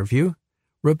second interview,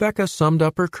 Rebecca summed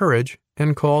up her courage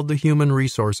and called the human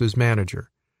resources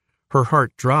manager. Her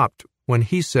heart dropped when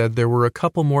he said there were a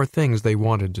couple more things they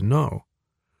wanted to know.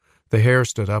 The hair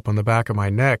stood up on the back of my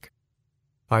neck.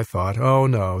 I thought, oh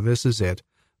no, this is it.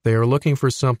 They are looking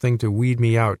for something to weed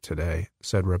me out today,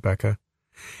 said Rebecca.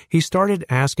 He started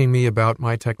asking me about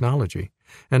my technology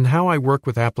and how I work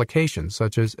with applications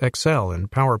such as Excel and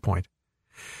PowerPoint.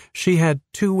 She had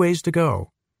 2 ways to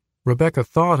go. Rebecca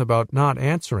thought about not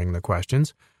answering the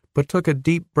questions, but took a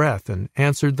deep breath and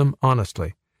answered them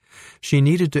honestly. She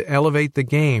needed to elevate the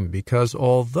game because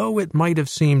although it might have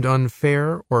seemed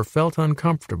unfair or felt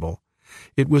uncomfortable,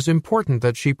 it was important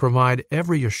that she provide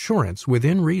every assurance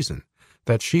within reason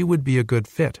that she would be a good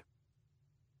fit.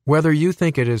 Whether you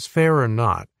think it is fair or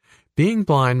not, being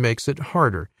blind makes it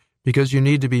harder because you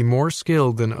need to be more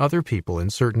skilled than other people in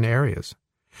certain areas.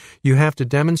 You have to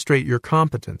demonstrate your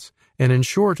competence and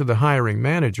ensure to the hiring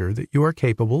manager that you are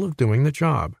capable of doing the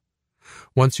job.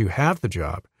 Once you have the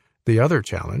job, the other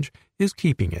challenge is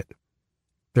keeping it.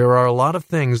 There are a lot of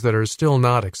things that are still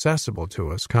not accessible to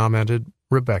us, commented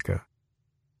Rebecca.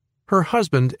 Her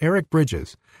husband, Eric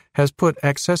Bridges, has put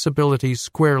accessibility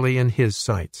squarely in his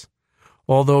sights.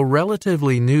 Although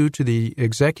relatively new to the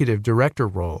executive director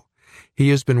role, he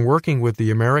has been working with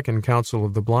the American Council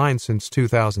of the Blind since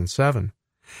 2007,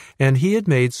 and he had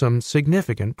made some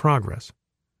significant progress.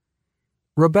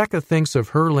 Rebecca thinks of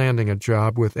her landing a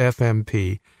job with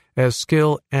FMP as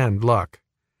skill and luck.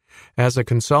 As a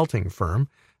consulting firm,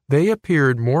 they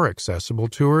appeared more accessible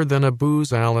to her than a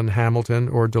Booz Allen Hamilton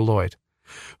or Deloitte,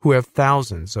 who have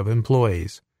thousands of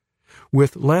employees.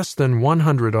 With less than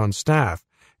 100 on staff,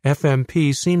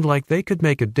 FMP seemed like they could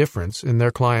make a difference in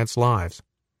their clients' lives.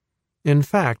 In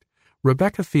fact,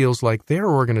 Rebecca feels like their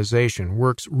organization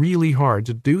works really hard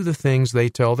to do the things they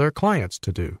tell their clients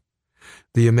to do.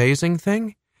 The amazing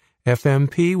thing?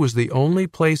 FMP was the only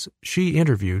place she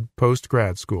interviewed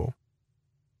post-grad school.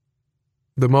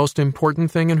 The most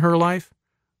important thing in her life?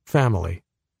 Family.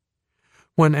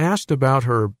 When asked about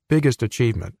her biggest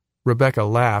achievement, Rebecca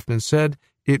laughed and said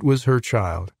it was her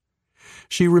child.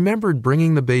 She remembered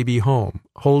bringing the baby home,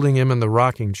 holding him in the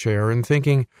rocking chair, and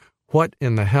thinking, "What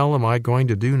in the hell am I going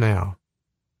to do now?"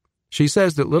 She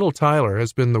says that little Tyler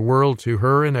has been the world to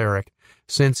her and Eric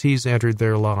since he's entered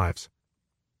their lives.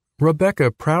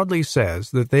 Rebecca proudly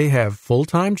says that they have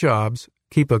full-time jobs,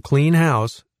 keep a clean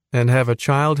house, and have a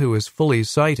child who is fully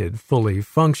sighted, fully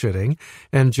functioning,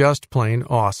 and just plain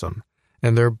awesome,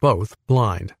 and they're both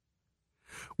blind.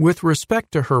 With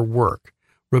respect to her work,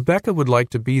 Rebecca would like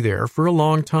to be there for a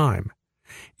long time.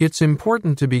 It's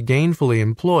important to be gainfully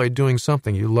employed doing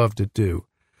something you love to do.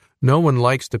 No one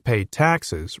likes to pay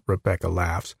taxes, Rebecca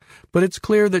laughs, but it's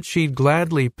clear that she'd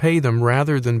gladly pay them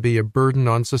rather than be a burden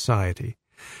on society.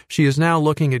 She is now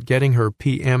looking at getting her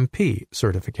PMP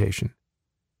certification.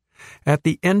 At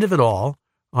the end of it all,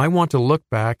 I want to look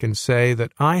back and say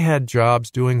that I had jobs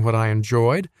doing what I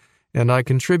enjoyed, and I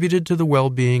contributed to the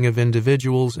well-being of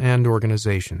individuals and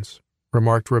organizations,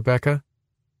 remarked Rebecca.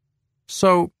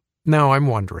 So, now I'm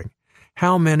wondering,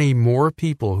 how many more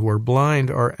people who are blind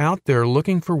are out there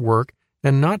looking for work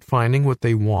and not finding what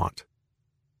they want?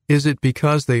 Is it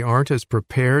because they aren't as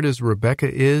prepared as Rebecca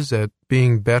is at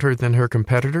being better than her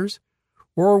competitors?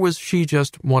 Or was she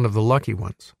just one of the lucky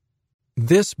ones?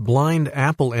 This blind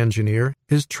Apple engineer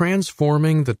is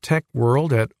transforming the tech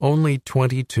world at only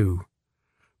 22.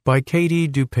 By Katie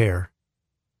Dupere.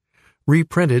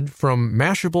 Reprinted from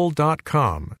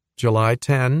Mashable.com, July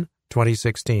 10,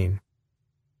 2016.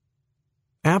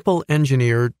 Apple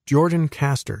engineer Jordan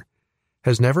Castor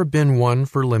has never been one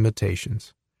for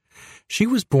limitations. She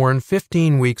was born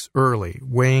 15 weeks early,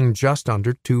 weighing just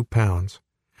under 2 pounds.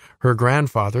 Her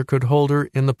grandfather could hold her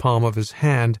in the palm of his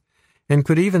hand and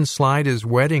could even slide his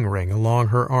wedding ring along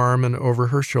her arm and over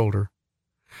her shoulder.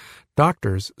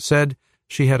 Doctors said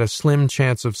she had a slim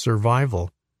chance of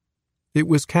survival. It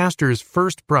was Castor's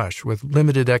first brush with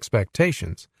limited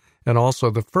expectations, and also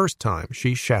the first time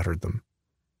she shattered them.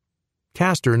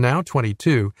 Castor, now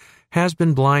 22, has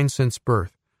been blind since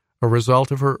birth, a result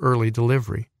of her early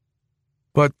delivery.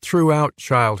 But throughout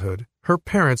childhood, her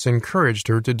parents encouraged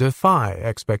her to defy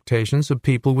expectations of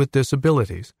people with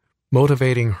disabilities,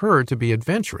 motivating her to be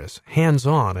adventurous,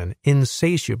 hands-on, and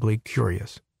insatiably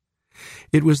curious.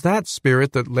 It was that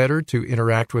spirit that led her to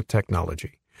interact with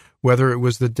technology, whether it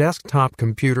was the desktop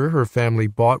computer her family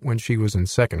bought when she was in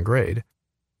 2nd grade,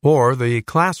 or the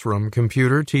classroom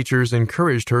computer teachers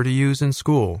encouraged her to use in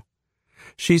school.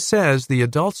 She says the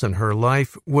adults in her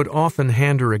life would often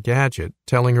hand her a gadget,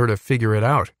 telling her to figure it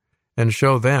out and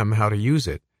show them how to use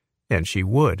it, and she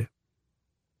would.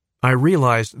 I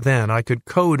realized then I could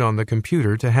code on the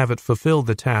computer to have it fulfill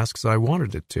the tasks I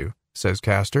wanted it to, says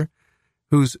Castor,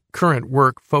 whose current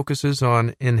work focuses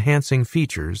on enhancing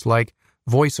features like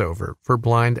VoiceOver for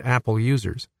blind Apple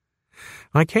users.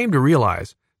 I came to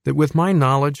realize that with my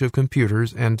knowledge of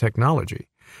computers and technology,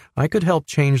 I could help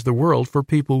change the world for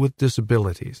people with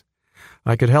disabilities.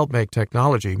 I could help make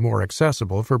technology more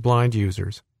accessible for blind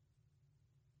users.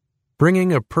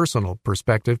 Bringing a personal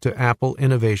perspective to Apple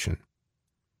innovation.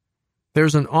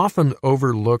 There's an often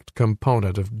overlooked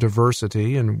component of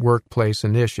diversity in workplace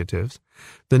initiatives,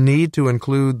 the need to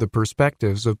include the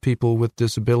perspectives of people with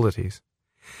disabilities.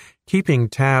 Keeping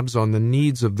tabs on the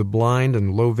needs of the blind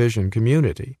and low-vision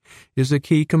community is a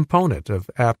key component of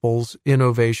Apple's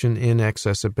innovation in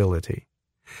accessibility.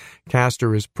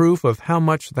 Castor is proof of how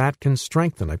much that can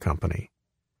strengthen a company.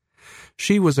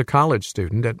 She was a college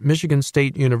student at Michigan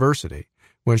State University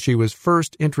when she was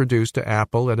first introduced to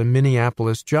Apple at a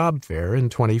Minneapolis job fair in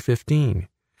 2015.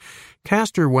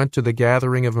 Castor went to the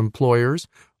gathering of employers,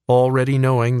 already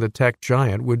knowing the tech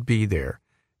giant would be there,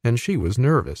 and she was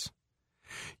nervous.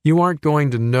 You aren't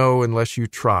going to know unless you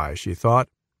try, she thought.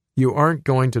 You aren't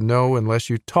going to know unless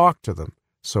you talk to them,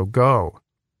 so go.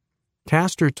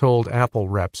 Castor told Apple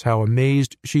reps how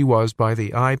amazed she was by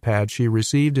the iPad she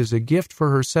received as a gift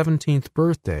for her 17th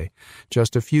birthday,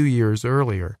 just a few years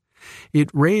earlier. It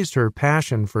raised her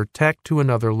passion for tech to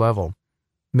another level,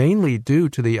 mainly due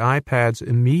to the iPad's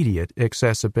immediate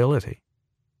accessibility.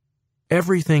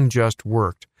 Everything just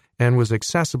worked and was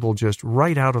accessible just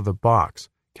right out of the box,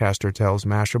 Castor tells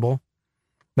Mashable.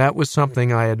 That was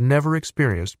something I had never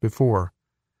experienced before.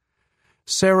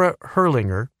 Sarah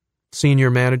Herlinger, Senior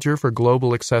Manager for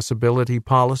Global Accessibility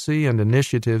Policy and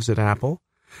Initiatives at Apple,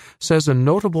 says a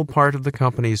notable part of the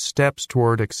company's steps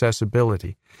toward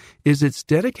accessibility is its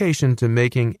dedication to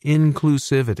making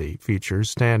inclusivity features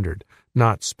standard,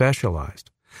 not specialized.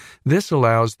 This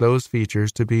allows those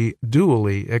features to be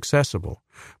dually accessible,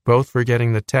 both for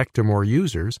getting the tech to more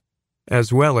users,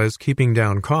 as well as keeping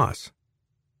down costs.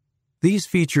 These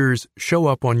features show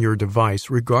up on your device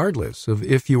regardless of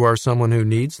if you are someone who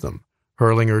needs them,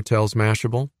 Herlinger tells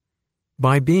Mashable.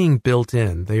 By being built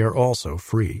in, they are also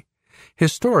free.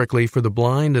 Historically, for the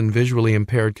blind and visually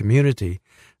impaired community,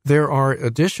 there are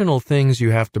additional things you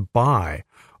have to buy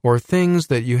or things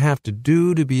that you have to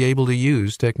do to be able to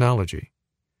use technology.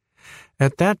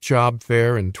 At that job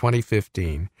fair in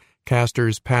 2015,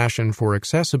 Castor's passion for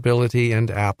accessibility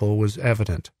and Apple was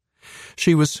evident.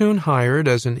 She was soon hired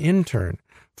as an intern,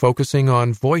 focusing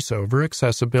on voiceover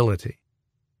accessibility.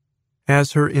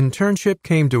 As her internship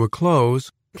came to a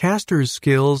close, Castor's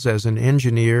skills as an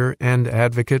engineer and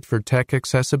advocate for tech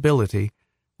accessibility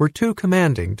were too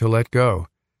commanding to let go.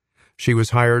 She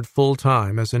was hired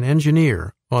full-time as an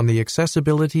engineer on the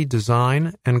accessibility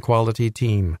design and quality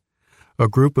team, a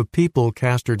group of people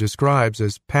Castor describes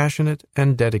as passionate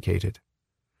and dedicated.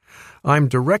 "I'm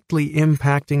directly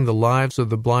impacting the lives of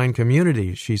the blind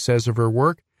community," she says of her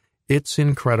work. "It's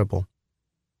incredible."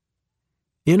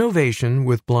 Innovation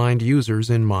with blind users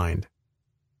in mind.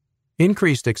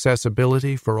 Increased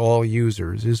accessibility for all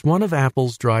users is one of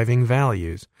Apple's driving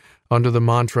values, under the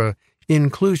mantra,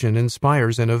 "Inclusion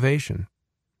inspires innovation."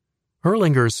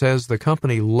 Herlinger says the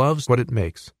company loves what it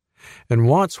makes and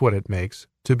wants what it makes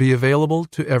to be available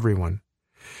to everyone.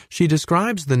 She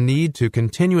describes the need to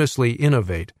continuously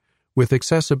innovate with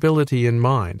accessibility in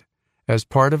mind as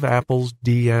part of Apple's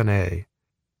DNA.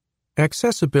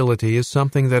 Accessibility is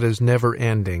something that is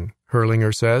never-ending,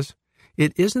 Herlinger says.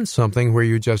 It isn't something where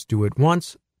you just do it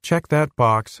once, check that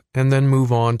box, and then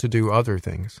move on to do other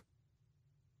things.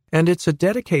 And it's a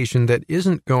dedication that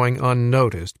isn't going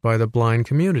unnoticed by the blind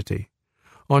community.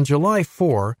 On July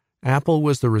 4, Apple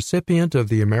was the recipient of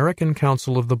the American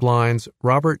Council of the Blind's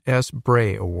Robert S.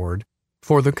 Bray Award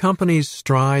for the company's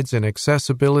strides in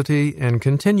accessibility and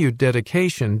continued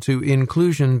dedication to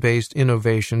inclusion-based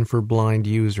innovation for blind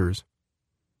users.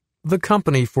 The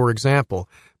company, for example,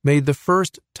 made the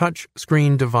first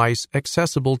touch-screen device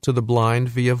accessible to the blind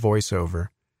via VoiceOver.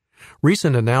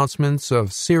 Recent announcements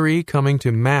of Siri coming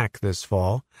to Mac this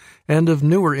fall, and of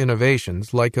newer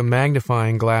innovations like a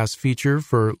magnifying glass feature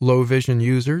for low-vision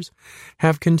users,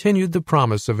 have continued the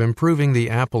promise of improving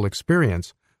the Apple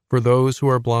experience for those who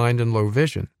are blind and low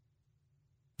vision.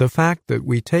 The fact that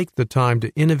we take the time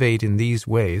to innovate in these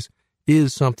ways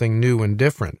is something new and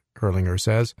different, Herlinger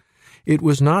says. It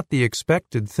was not the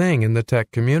expected thing in the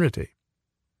tech community.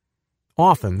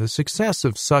 Often, the success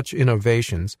of such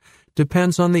innovations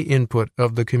depends on the input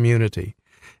of the community,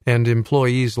 and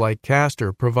employees like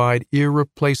Castor provide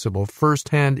irreplaceable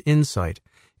first-hand insight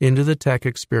into the tech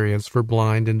experience for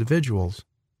blind individuals.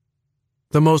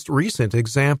 The most recent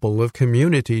example of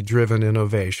community-driven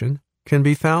innovation can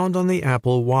be found on the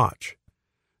Apple Watch.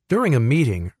 During a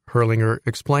meeting, Herlinger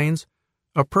explains,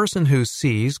 a person who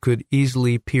sees could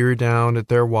easily peer down at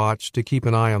their watch to keep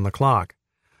an eye on the clock.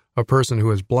 A person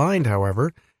who is blind,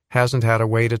 however, hasn't had a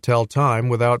way to tell time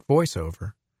without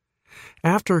VoiceOver.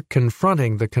 After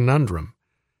confronting the conundrum,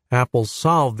 Apple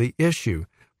solved the issue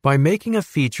by making a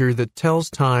feature that tells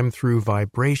time through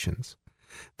vibrations.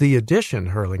 The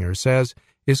addition, Herlinger says,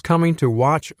 is coming to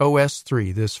Watch OS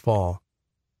 3 this fall.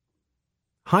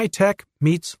 High-tech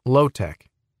meets low-tech.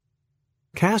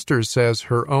 Castor says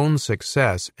her own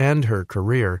success and her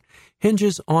career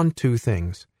hinges on two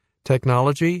things,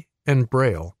 technology and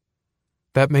Braille.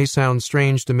 That may sound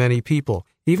strange to many people,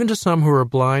 even to some who are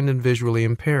blind and visually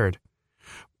impaired.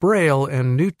 Braille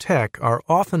and new tech are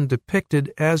often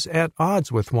depicted as at odds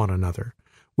with one another,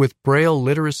 with Braille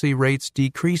literacy rates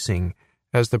decreasing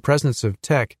as the presence of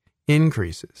tech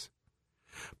increases.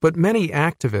 But many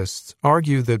activists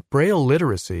argue that Braille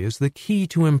literacy is the key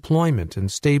to employment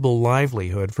and stable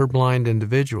livelihood for blind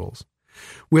individuals.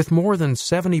 With more than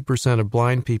 70% of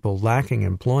blind people lacking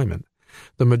employment,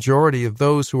 the majority of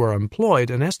those who are employed,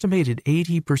 an estimated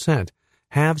 80%,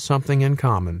 have something in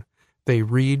common. They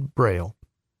read Braille.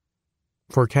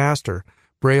 For Castor,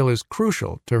 Braille is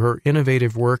crucial to her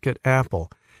innovative work at Apple,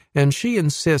 and she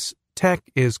insists tech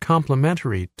is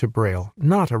complementary to Braille,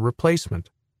 not a replacement.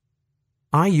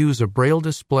 I use a Braille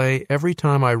display every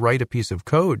time I write a piece of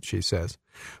code, she says.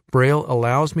 Braille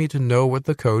allows me to know what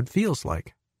the code feels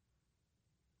like.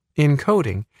 In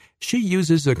coding, she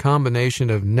uses a combination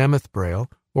of Nemeth Braille,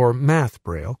 or Math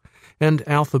Braille, and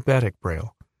alphabetic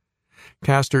Braille.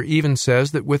 Castor even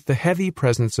says that with the heavy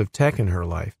presence of tech in her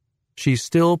life, she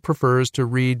still prefers to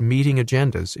read meeting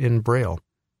agendas in Braille.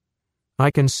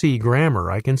 I can see grammar,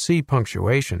 I can see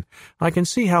punctuation, I can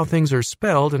see how things are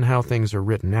spelled and how things are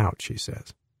written out, she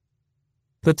says.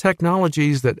 The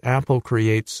technologies that Apple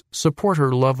creates support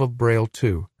her love of Braille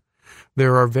too.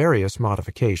 There are various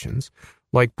modifications,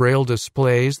 like Braille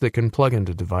displays that can plug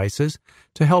into devices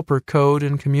to help her code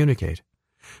and communicate.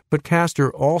 But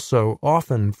Castor also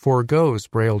often forgoes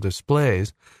Braille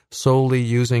displays, solely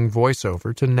using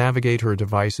VoiceOver to navigate her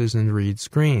devices and read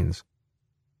screens.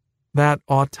 That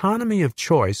autonomy of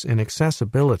choice in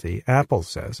accessibility, Apple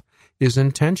says, is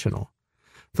intentional.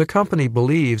 The company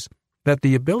believes that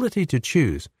the ability to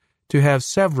choose, to have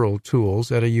several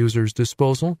tools at a user's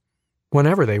disposal,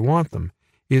 whenever they want them,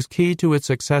 is key to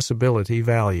its accessibility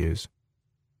values.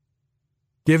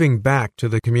 Giving back to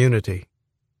the community.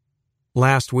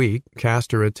 Last week,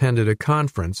 Castor attended a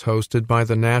conference hosted by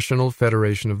the National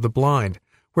Federation of the Blind,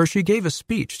 where she gave a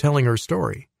speech telling her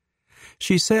story.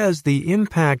 She says the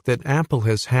impact that Apple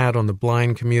has had on the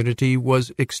blind community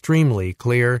was extremely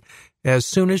clear as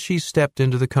soon as she stepped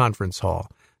into the conference hall,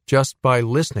 just by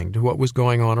listening to what was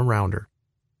going on around her.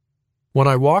 When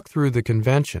I walk through the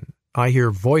convention, I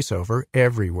hear VoiceOver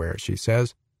everywhere, she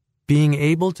says. Being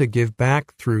able to give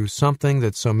back through something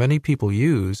that so many people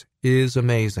use is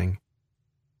amazing.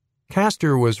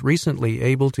 Castor was recently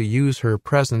able to use her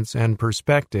presence and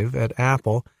perspective at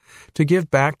Apple to give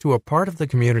back to a part of the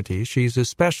community she's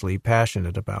especially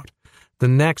passionate about, the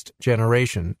next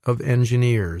generation of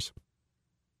engineers.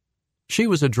 She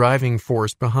was a driving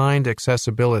force behind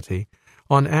accessibility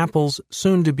on Apple's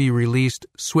soon-to-be-released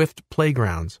Swift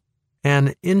Playgrounds,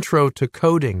 an Intro to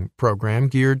Coding program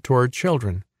geared toward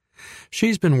children.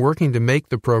 She's been working to make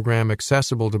the program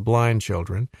accessible to blind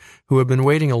children who have been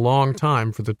waiting a long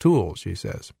time for the tool, she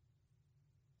says.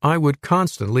 I would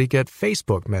constantly get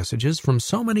Facebook messages from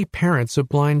so many parents of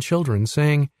blind children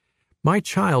saying, "My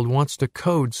child wants to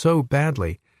code so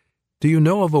badly. Do you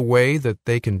know of a way that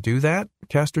they can do that?"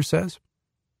 Castor says.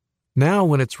 Now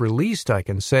when it's released, I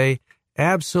can say,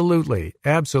 absolutely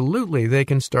they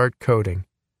can start coding.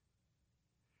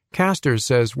 Castor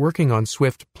says working on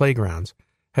Swift Playgrounds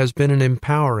has been an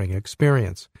empowering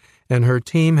experience, and her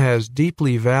team has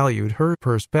deeply valued her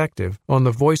perspective on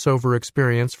the VoiceOver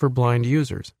experience for blind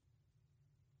users.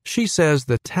 She says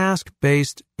the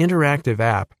task-based interactive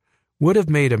app would have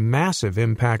made a massive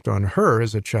impact on her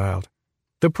as a child.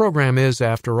 The program is,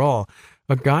 after all,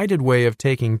 a guided way of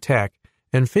taking tech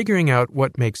and figuring out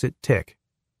what makes it tick.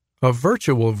 A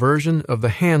virtual version of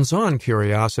the hands-on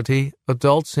curiosity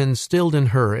adults instilled in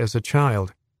her as a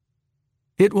child.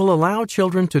 It will allow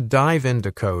children to dive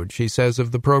into code, she says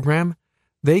of the program.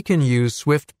 They can use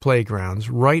Swift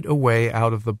Playgrounds right away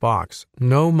out of the box,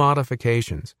 no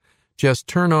modifications. Just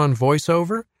turn on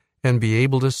VoiceOver and be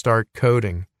able to start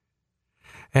coding.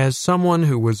 As someone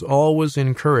who was always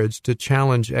encouraged to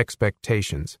challenge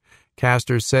expectations,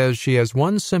 Castor says she has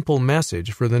one simple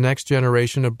message for the next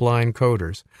generation of blind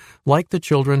coders, like the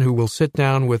children who will sit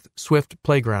down with Swift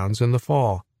Playgrounds in the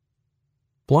fall.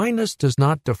 Blindness does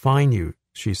not define you,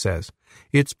 she says.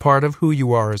 It's part of who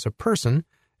you are as a person,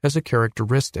 as a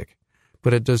characteristic,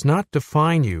 but it does not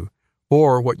define you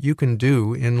or what you can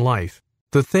do in life.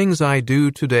 The Things I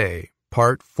Do Today,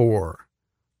 Part 4.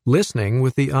 Listening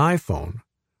with the iPhone,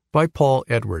 by Paul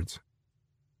Edwards.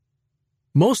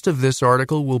 Most of this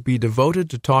article will be devoted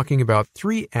to talking about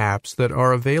 3 apps that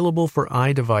are available for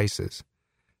iDevices.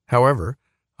 However,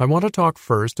 I want to talk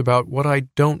first about what I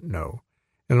don't know,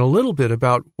 and a little bit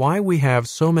about why we have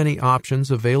so many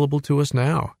options available to us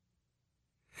now.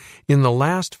 In the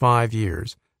last 5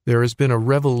 years, there has been a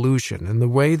revolution in the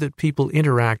way that people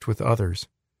interact with others.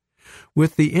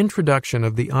 With the introduction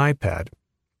of the iPad,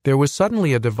 there was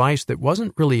suddenly a device that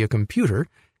wasn't really a computer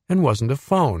and wasn't a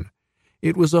phone.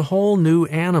 It was a whole new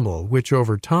animal which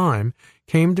over time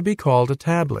came to be called a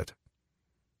tablet.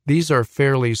 These are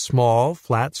fairly small,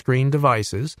 flat-screen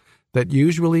devices that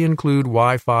usually include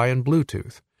Wi-Fi and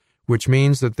Bluetooth, which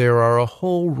means that there are a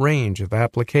whole range of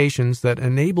applications that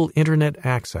enable Internet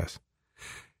access.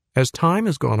 As time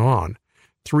has gone on,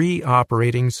 3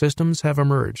 operating systems have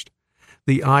emerged.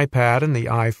 The iPad and the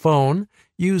iPhone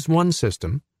use one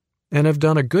system and have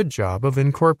done a good job of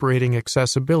incorporating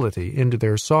accessibility into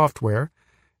their software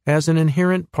as an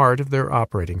inherent part of their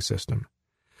operating system.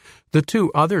 The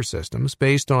 2 other systems,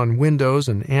 based on Windows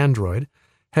and Android,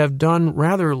 have done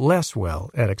rather less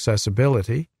well at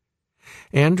accessibility.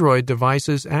 Android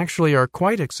devices actually are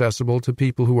quite accessible to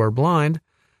people who are blind,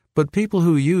 but people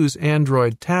who use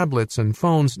Android tablets and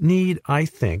phones need, I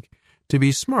think, to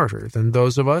be smarter than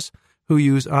those of us who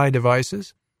use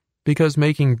iDevices, because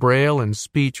making Braille and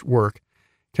speech work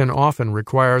can often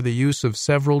require the use of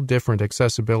several different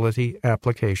accessibility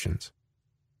applications.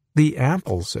 The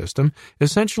Apple system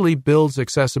essentially builds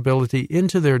accessibility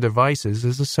into their devices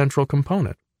as a central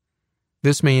component.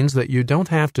 This means that you don't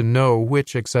have to know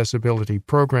which accessibility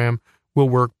program will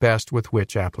work best with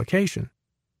which application.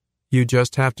 You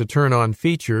just have to turn on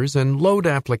features and load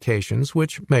applications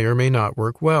which may or may not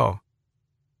work well.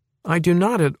 I do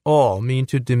not at all mean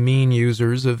to demean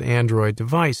users of Android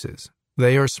devices.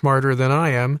 They are smarter than I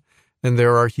am, and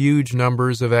there are huge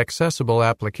numbers of accessible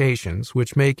applications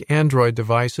which make Android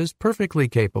devices perfectly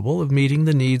capable of meeting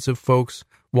the needs of folks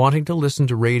wanting to listen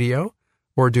to radio,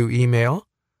 or do email,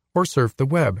 or surf the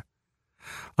web.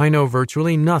 I know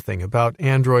virtually nothing about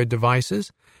Android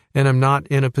devices, and am not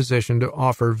in a position to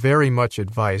offer very much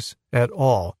advice at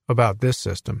all about this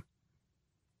system.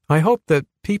 I hope that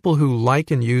people who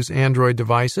like and use Android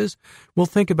devices will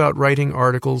think about writing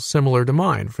articles similar to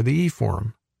mine for the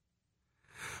eForum.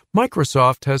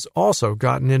 Microsoft has also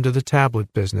gotten into the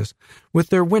tablet business with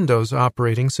their Windows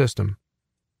operating system.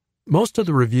 Most of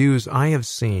the reviews I have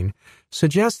seen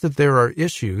suggest that there are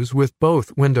issues with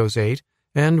both Windows 8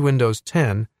 and Windows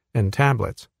 10 and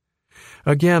tablets.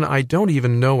 Again, I don't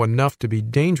even know enough to be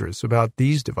dangerous about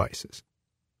these devices.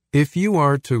 If you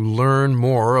are to learn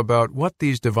more about what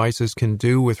these devices can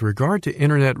do with regard to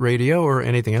Internet radio or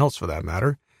anything else for that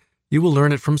matter, you will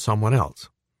learn it from someone else.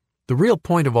 The real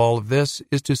point of all of this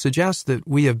is to suggest that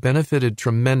we have benefited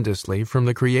tremendously from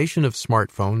the creation of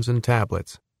smartphones and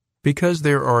tablets, because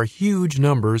there are huge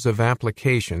numbers of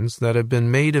applications that have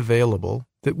been made available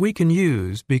that we can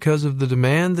use because of the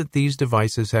demand that these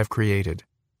devices have created.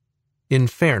 In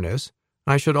fairness,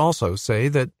 I should also say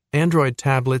that Android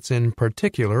tablets in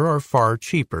particular are far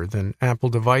cheaper than Apple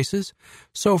devices,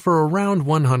 so for around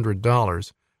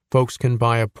 $100, folks can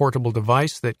buy a portable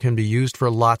device that can be used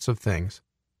for lots of things.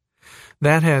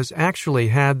 That has actually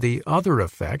had the other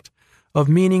effect of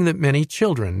meaning that many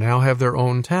children now have their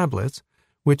own tablets,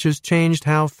 which has changed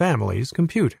how families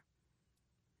compute.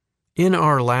 In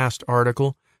our last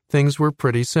article, things were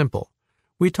pretty simple.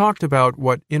 We talked about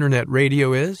what Internet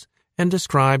radio is and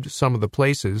described some of the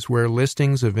places where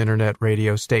listings of Internet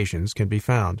radio stations can be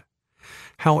found.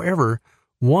 However,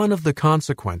 one of the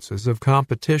consequences of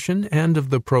competition and of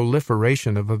the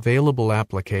proliferation of available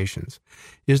applications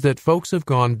is that folks have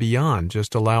gone beyond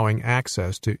just allowing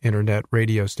access to Internet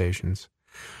radio stations.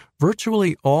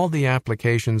 Virtually all the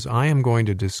applications I am going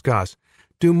to discuss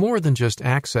do more than just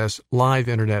access live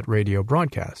Internet radio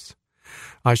broadcasts.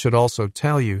 I should also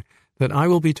tell you that I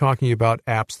will be talking about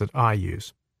apps that I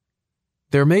use.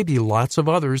 There may be lots of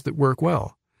others that work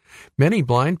well. Many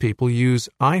blind people use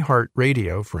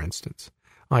iHeartRadio, for instance.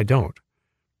 I don't.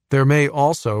 There may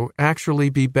also actually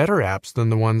be better apps than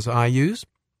the ones I use,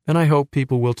 and I hope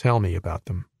people will tell me about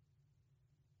them.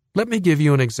 Let me give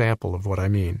you an example of what I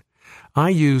mean. I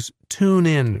use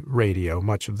TuneIn Radio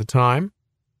much of the time.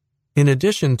 In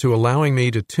addition to allowing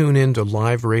me to tune into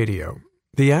live radio,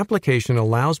 the application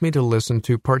allows me to listen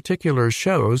to particular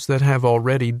shows that have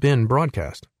already been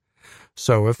broadcast.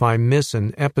 So if I miss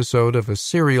an episode of a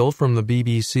serial from the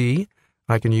BBC,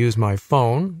 I can use my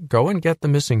phone, go and get the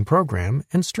missing program,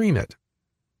 and stream it.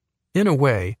 In a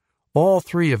way, all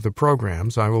three of the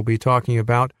programs I will be talking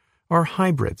about are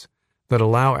hybrids that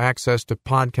allow access to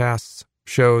podcasts,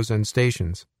 shows, and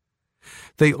stations.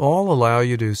 They all allow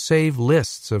you to save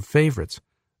lists of favorites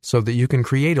so that you can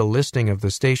create a listing of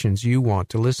the stations you want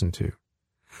to listen to.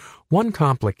 One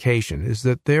complication is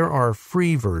that there are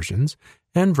free versions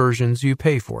and versions you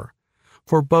pay for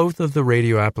both of the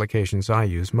radio applications I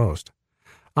use most.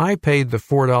 I paid the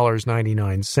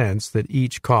 $4.99 that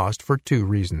each cost for two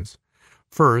reasons.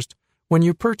 First, when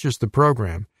you purchase the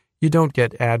program, you don't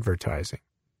get advertising.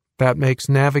 That makes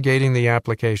navigating the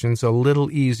applications a little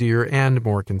easier and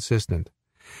more consistent.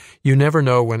 You never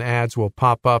know when ads will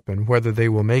pop up and whether they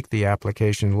will make the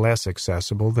application less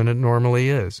accessible than it normally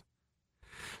is.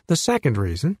 The second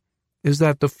reason is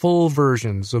that the full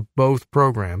versions of both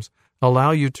programs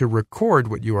allow you to record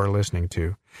what you are listening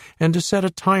to and to set a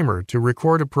timer to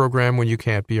record a program when you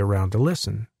can't be around to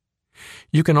listen.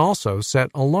 You can also set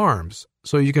alarms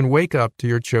so you can wake up to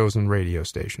your chosen radio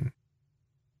station.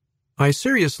 I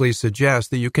seriously suggest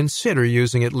that you consider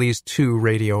using at least 2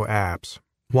 radio apps.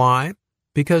 Why?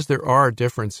 Because there are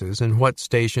differences in what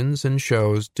stations and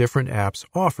shows different apps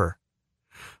offer.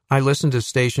 I listen to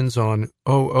stations on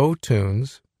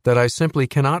OOTunes that I simply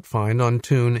cannot find on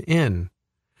TuneIn.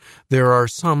 There are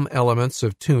some elements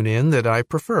of TuneIn that I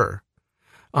prefer.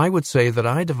 I would say that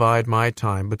I divide my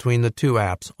time between the 2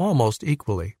 apps almost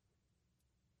equally.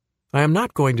 I am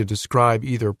not going to describe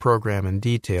either program in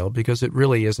detail because it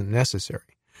really isn't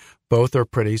necessary. Both are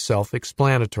pretty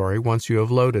self-explanatory once you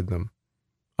have loaded them.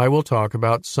 I will talk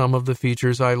about some of the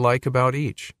features I like about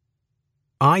each.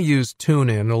 I use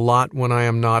TuneIn a lot when I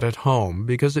am not at home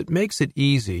because it makes it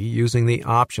easy, using the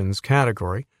Options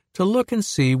category, to look and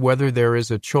see whether there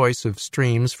is a choice of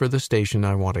streams for the station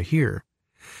I want to hear.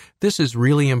 This is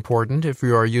really important if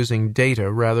you are using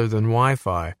data rather than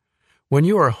Wi-Fi. When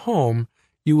you are home,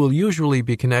 you will usually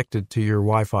be connected to your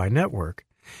Wi-Fi network.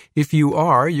 If you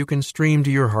are, you can stream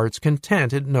to your heart's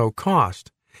content at no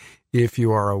cost. If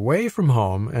you are away from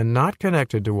home and not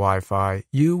connected to Wi-Fi,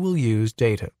 you will use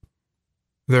data.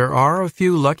 There are a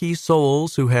few lucky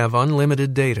souls who have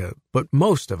unlimited data, but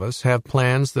most of us have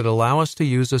plans that allow us to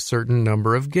use a certain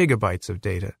number of gigabytes of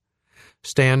data.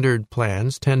 Standard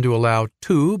plans tend to allow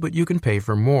 2, but you can pay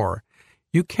for more.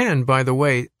 You can, by the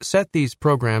way, set these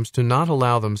programs to not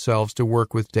allow themselves to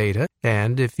work with data,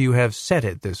 and if you have set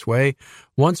it this way,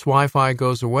 once Wi-Fi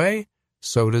goes away,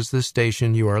 so does the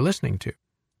station you are listening to.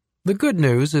 The good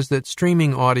news is that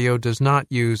streaming audio does not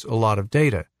use a lot of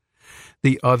data.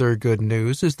 The other good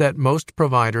news is that most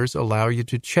providers allow you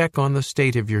to check on the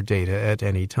state of your data at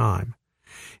any time.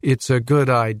 It's a good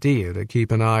idea to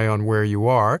keep an eye on where you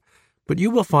are, but you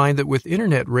will find that with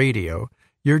Internet radio,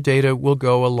 your data will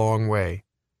go a long way.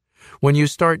 When you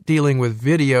start dealing with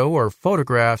video or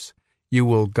photographs, you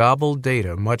will gobble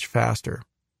data much faster.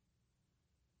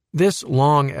 This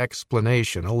long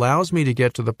explanation allows me to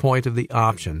get to the point of the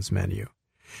Options menu.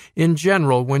 In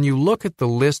general, when you look at the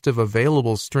list of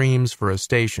available streams for a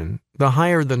station, the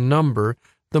higher the number,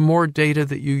 the more data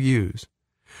that you use.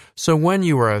 So when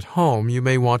you are at home, you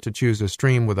may want to choose a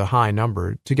stream with a high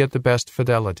number to get the best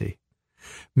fidelity.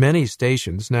 Many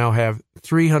stations now have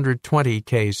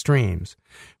 320K streams,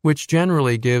 which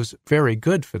generally gives very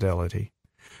good fidelity.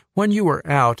 When you are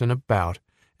out and about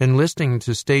and listening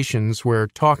to stations where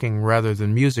talking rather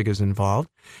than music is involved,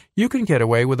 you can get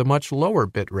away with a much lower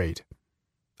bit rate.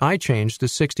 I change to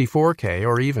 64K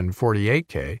or even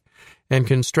 48K and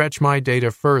can stretch my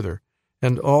data further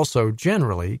and also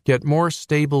generally get more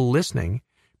stable listening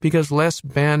because less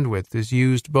bandwidth is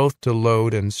used both to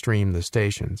load and stream the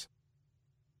stations.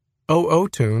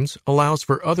 OOTunes allows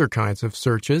for other kinds of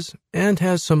searches and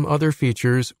has some other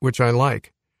features which I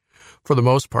like. For the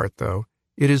most part, though,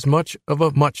 it is much of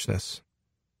a muchness.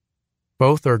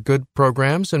 Both are good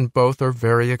programs and both are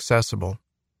very accessible.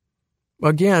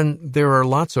 Again, there are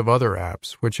lots of other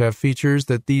apps which have features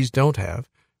that these don't have,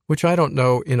 which I don't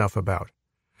know enough about.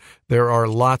 There are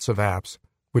lots of apps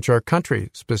which are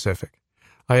country-specific.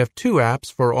 I have 2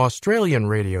 apps for Australian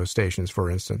radio stations,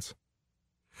 for instance.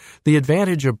 The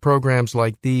advantage of programs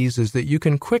like these is that you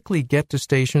can quickly get to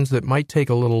stations that might take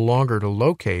a little longer to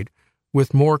locate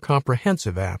with more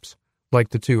comprehensive apps, like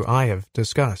the 2 I have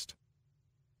discussed.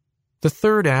 The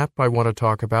third app I want to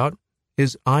talk about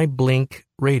is iBlink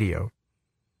Radio.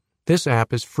 This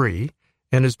app is free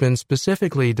and has been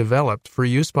specifically developed for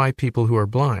use by people who are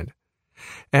blind.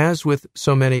 As with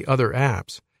so many other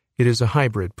apps, it is a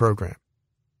hybrid program.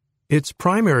 Its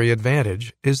primary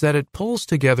advantage is that it pulls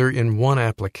together in one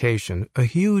application a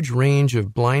huge range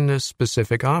of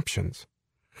blindness-specific options.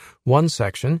 One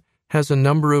section has a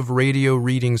number of radio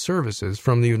reading services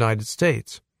from the United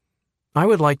States. I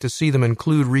would like to see them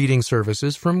include reading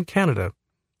services from Canada,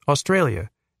 Australia,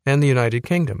 and the United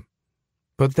Kingdom.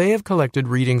 But they have collected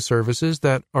reading services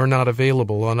that are not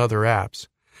available on other apps,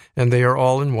 and they are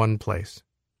all in one place.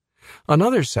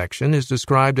 Another section is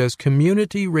described as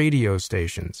community radio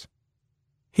stations.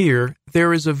 Here,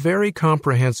 there is a very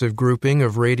comprehensive grouping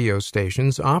of radio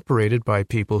stations operated by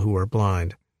people who are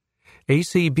blind.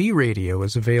 ACB radio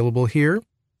is available here,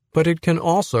 but it can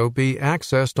also be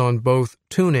accessed on both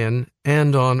TuneIn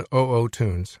and on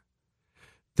OOTunes.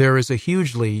 There is a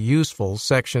hugely useful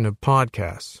section of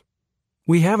podcasts.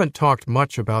 We haven't talked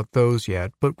much about those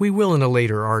yet, but we will in a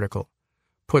later article.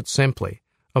 Put simply,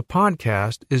 a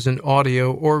podcast is an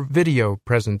audio or video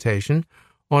presentation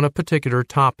on a particular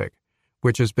topic,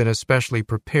 which has been especially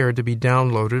prepared to be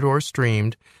downloaded or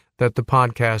streamed that the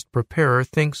podcast preparer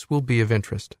thinks will be of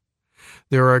interest.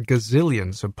 There are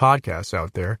gazillions of podcasts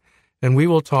out there, and we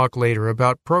will talk later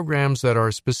about programs that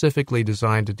are specifically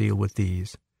designed to deal with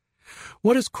these.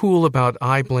 What is cool about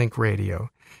iBlink Radio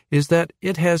is that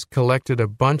it has collected a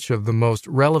bunch of the most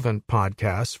relevant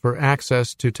podcasts for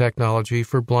access to technology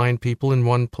for blind people in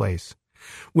one place,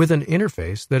 with an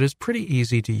interface that is pretty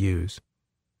easy to use.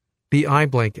 The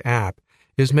iBlink app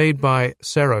is made by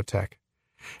Serotech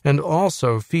and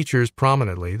also features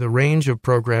prominently the range of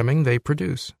programming they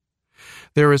produce.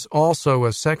 There is also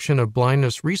a section of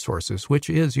blindness resources which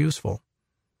is useful.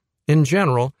 In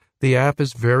general, the app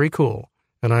is very cool,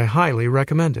 and I highly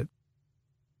recommend it.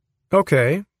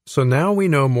 Okay, So now we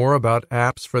know more about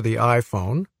apps for the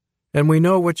iPhone, and we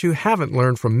know what you haven't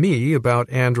learned from me about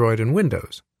Android and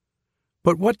Windows.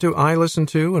 But what do I listen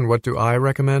to and what do I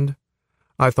recommend?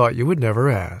 I thought you would never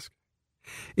ask.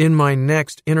 In my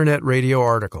next Internet Radio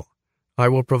article, I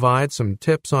will provide some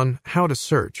tips on how to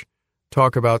search,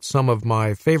 talk about some of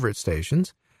my favorite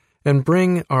stations, and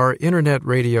bring our Internet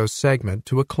Radio segment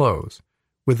to a close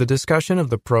with a discussion of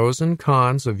the pros and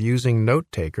cons of using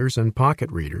note-takers and pocket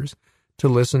readers to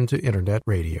listen to Internet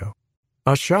radio.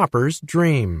 A Shopper's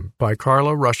Dream by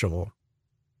Carla Ruschival.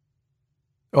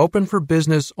 Open for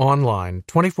business online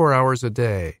 24 hours a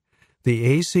day,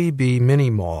 the ACB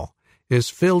Mini Mall is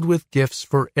filled with gifts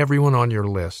for everyone on your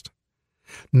list.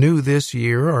 New this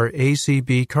year are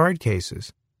ACB card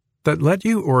cases that let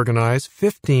you organize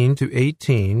 15 to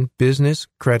 18 business,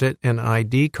 credit, and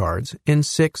ID cards in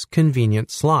 6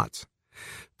 convenient slots.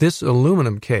 This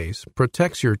aluminum case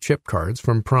protects your chip cards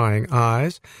from prying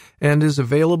eyes and is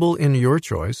available in your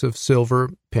choice of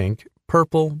silver, pink,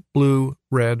 purple, blue,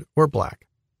 red, or black.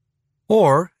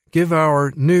 Or give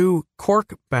our new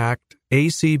cork-backed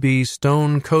ACB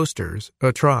stone coasters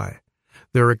a try.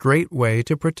 They're a great way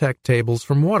to protect tables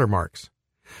from watermarks.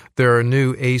 There are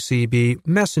new ACB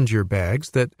messenger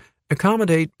bags that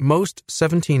accommodate most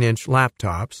 17-inch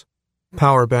laptops,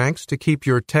 power banks to keep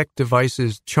your tech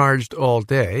devices charged all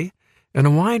day, and a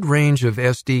wide range of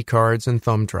SD cards and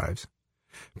thumb drives.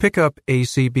 Pick up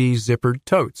ACB zippered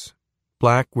totes,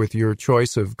 black with your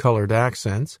choice of colored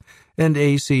accents, and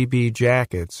ACB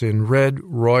jackets in red,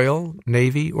 royal,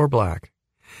 navy, or black.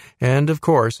 And, of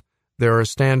course, there are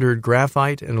standard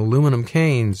graphite and aluminum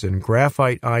canes and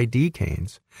graphite ID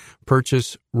canes.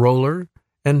 Purchase roller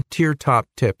and tier-top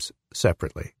tips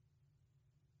separately.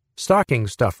 Stocking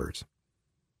stuffers.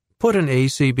 Put an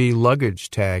ACB luggage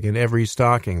tag in every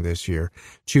stocking this year.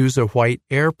 Choose a white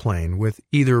airplane with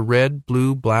either red,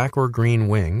 blue, black, or green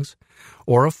wings,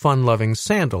 or a fun-loving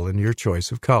sandal in your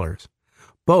choice of colors,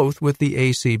 both with the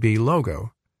ACB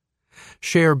logo.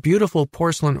 Share beautiful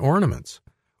porcelain ornaments,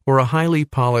 or a highly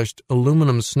polished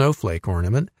aluminum snowflake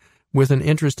ornament with an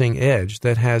interesting edge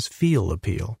that has feel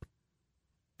appeal.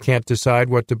 Can't decide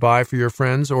what to buy for your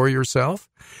friends or yourself?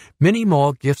 Mini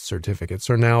Mall gift certificates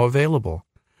are now available.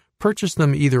 Purchase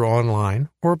them either online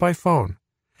or by phone.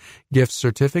 Gift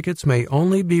certificates may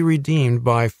only be redeemed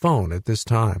by phone at this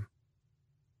time.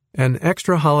 An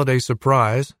extra holiday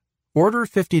surprise: order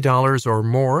 $50 or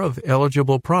more of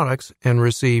eligible products and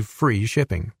receive free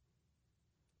shipping.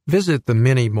 Visit the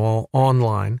Mini Mall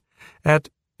online at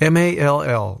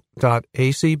mall.acb.org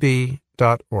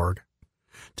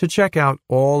to check out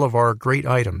all of our great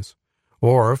items,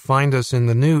 or find us in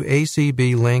the new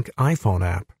ACB Link iPhone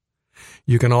app.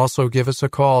 You can also give us a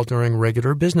call during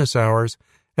regular business hours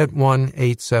at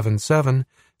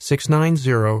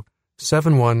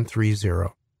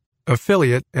 1-877-690-7130.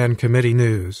 Affiliate and Committee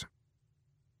News.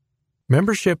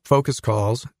 Membership focus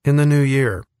calls in the new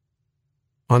year.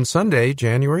 On Sunday,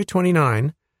 January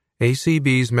 29,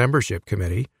 ACB's Membership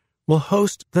Committee will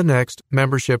host the next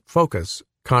Membership Focus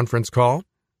conference call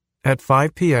at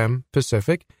 5 p.m.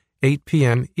 Pacific, 8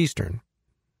 p.m. Eastern.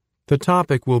 The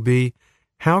topic will be,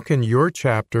 how can your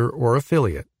chapter or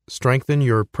affiliate strengthen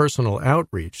your personal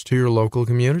outreach to your local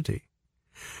community?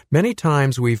 Many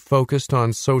times we've focused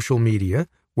on social media,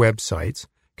 websites,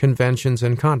 conventions,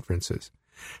 and conferences.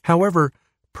 However,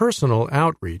 personal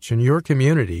outreach in your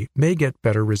community may get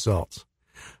better results.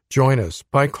 Join us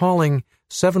by calling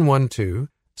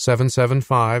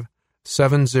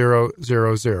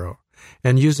 712-775-7000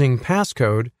 and using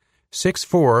passcode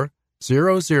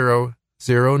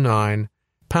 640009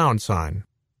 #.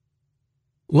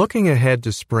 Looking ahead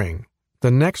to spring, the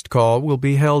next call will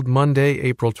be held Monday,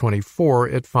 April 24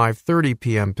 at 5:30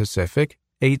 p.m. Pacific,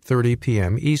 8:30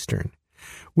 p.m. Eastern.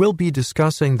 We'll be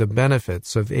discussing the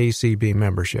benefits of ACB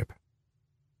membership.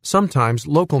 Sometimes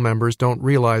local members don't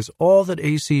realize all that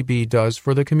ACB does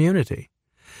for the community.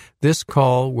 This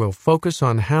call will focus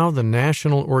on how the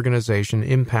national organization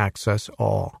impacts us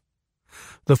all.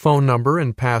 The phone number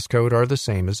and passcode are the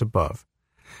same as above.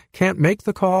 Can't make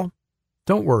the call?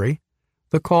 Don't worry.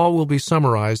 The call will be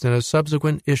summarized in a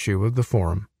subsequent issue of the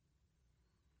forum.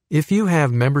 If you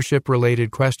have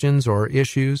membership-related questions or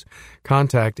issues,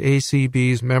 contact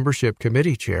ACB's Membership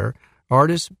Committee Chair,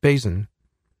 Ardis Bazyn,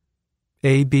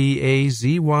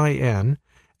 ABAZYN,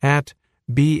 at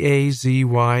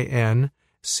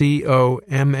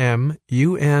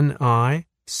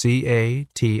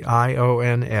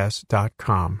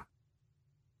BAZYNCATIONS.com.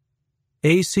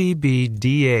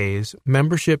 ACBDA's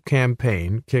membership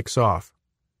campaign kicks off.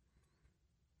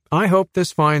 I hope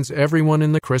this finds everyone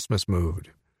in the Christmas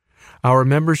mood. Our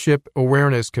Membership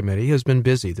Awareness Committee has been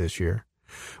busy this year.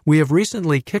 We have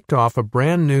recently kicked off a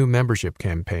brand new membership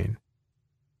campaign.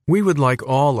 We would like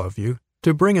all of you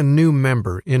to bring a new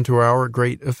member into our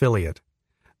great affiliate.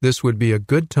 This would be a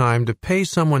good time to pay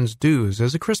someone's dues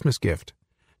as a Christmas gift.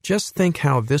 Just think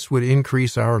how this would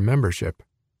increase our membership.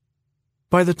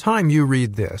 By the time you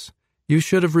read this, you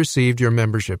should have received your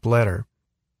membership letter.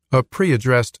 A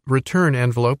pre-addressed return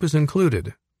envelope is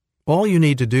included. All you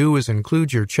need to do is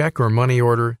include your check or money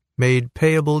order made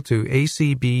payable to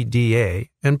ACBDA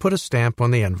and put a stamp on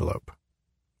the envelope.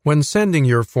 When sending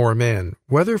your form in,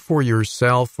 whether for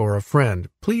yourself or a friend,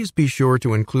 please be sure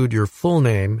to include your full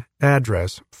name,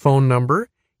 address, phone number,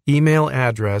 email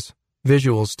address,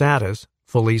 visual status,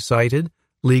 fully sighted,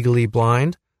 legally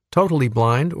blind, totally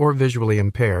blind, or visually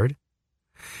impaired,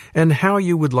 and how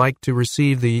you would like to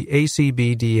receive the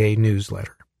ACBDA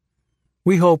newsletter.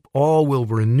 We hope all will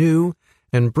renew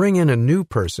and bring in a new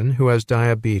person who has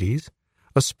diabetes,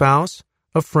 a spouse,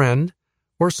 a friend,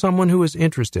 or someone who is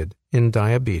interested in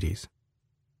diabetes.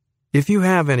 If you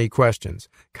have any questions,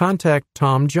 contact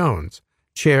Tom Jones,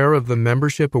 Chair of the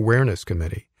Membership Awareness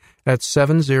Committee, at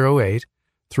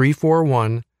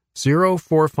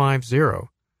 708-341-0450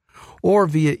 or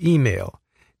via email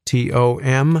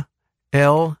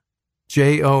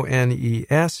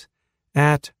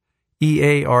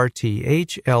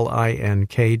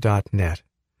tomljones@earthlink.net.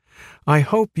 I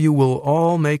hope you will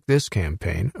all make this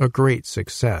campaign a great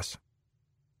success.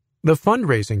 The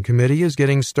fundraising committee is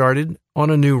getting started on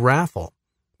a new raffle,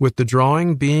 with the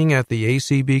drawing being at the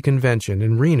ACB convention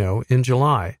in Reno in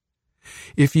July.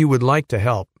 If you would like to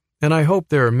help, and I hope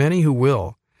there are many who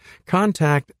will,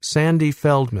 contact Sandy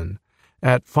Feldman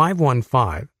at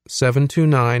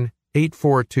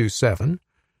 515-729-8427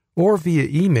 or via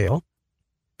email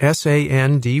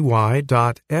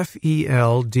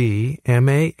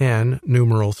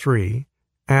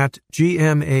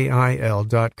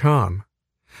sandy.feldman3@gmail.com.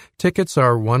 Tickets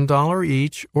are $1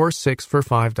 each or 6 for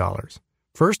 $5.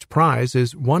 First prize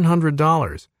is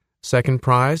 $100, second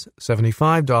prize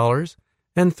 $75,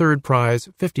 and third prize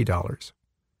 $50.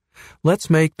 Let's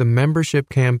make the membership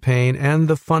campaign and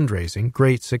the fundraising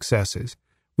great successes.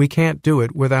 We can't do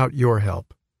it without your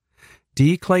help.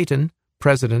 D. Clayton,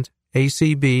 President,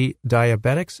 ACB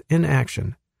Diabetics in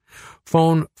Action.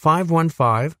 Phone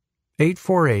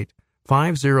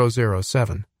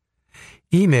 515-848-5007.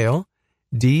 Email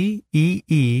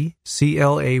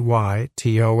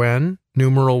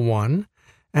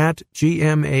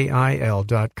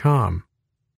DEECLAYTON1@gmail.com.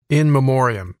 In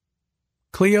Memoriam.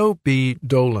 Cleo B.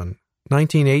 Dolan,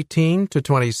 1918 to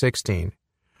 2016,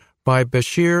 by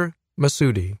Bashir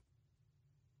Masudi.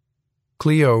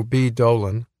 Cleo B.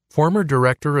 Dolan, former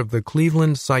director of the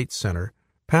Cleveland Sight Center,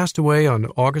 passed away on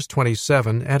August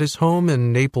 27 at his home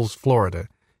in Naples, Florida.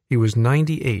 He was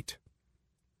 98.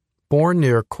 Born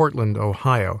near Cortland,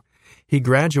 Ohio, he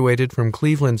graduated from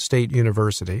Cleveland State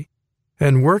University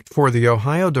and worked for the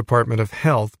Ohio Department of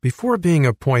Health before being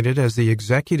appointed as the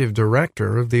executive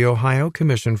director of the Ohio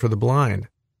Commission for the Blind.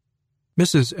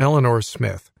 Mrs. Eleanor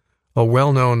Smith, a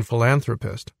well-known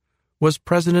philanthropist, was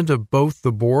president of both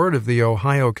the board of the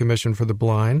Ohio Commission for the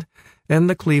Blind and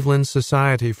the Cleveland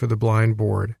Society for the Blind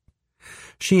Board.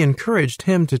 She encouraged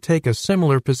him to take a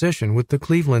similar position with the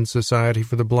Cleveland Society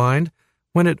for the Blind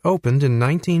when it opened in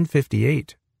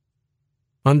 1958.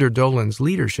 Under Dolan's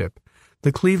leadership,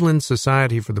 the Cleveland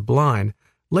Society for the Blind,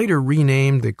 later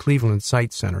renamed the Cleveland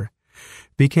Sight Center,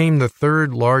 became the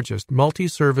third largest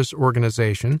multi-service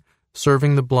organization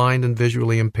serving the blind and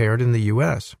visually impaired in the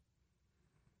U.S.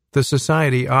 The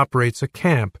society operates a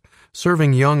camp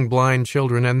serving young blind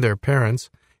children and their parents,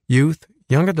 youth,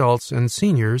 young adults, and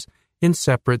seniors in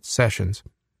separate sessions.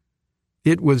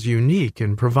 It was unique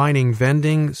in providing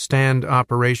vending stand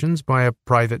operations by a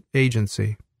private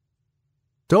agency.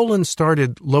 Dolan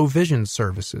started Low Vision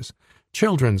Services,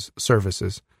 Children's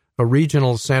Services, a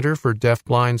regional center for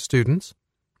deafblind students,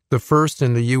 the first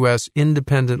in the U.S.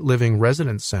 Independent Living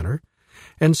Residence Center,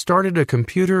 and started a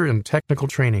computer and technical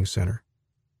training center.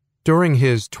 During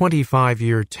his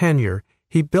 25-year tenure,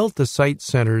 he built the Sight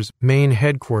Center's main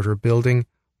headquarter building,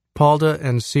 Palda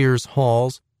and Sears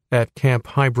Halls at Camp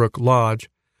Highbrook Lodge,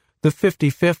 the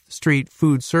 55th Street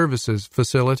Food Services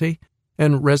Facility,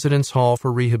 and Residence Hall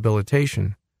for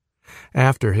Rehabilitation.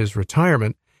 After his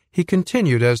retirement, he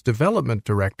continued as development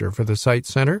director for the Sight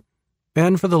Center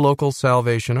and for the local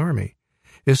Salvation Army,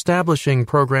 establishing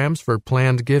programs for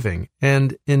planned giving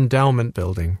and endowment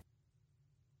building.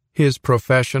 His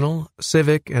professional,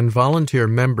 civic, and volunteer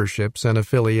memberships and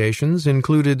affiliations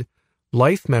included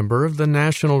life member of the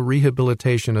National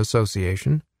Rehabilitation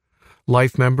Association,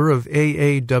 life member of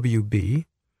AAWB,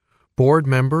 board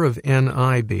member of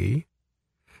NIB,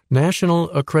 National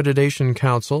Accreditation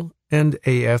Council, and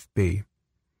AFB.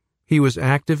 He was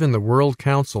active in the World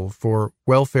Council for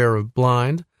Welfare of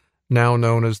Blind, now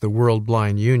known as the World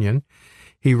Blind Union.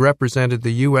 He represented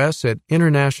the U.S. at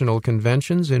international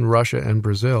conventions in Russia and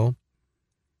Brazil.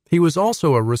 He was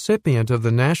also a recipient of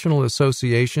the National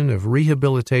Association of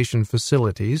Rehabilitation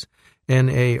Facilities,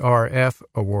 NARF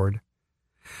Award.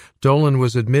 Dolan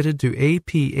was admitted to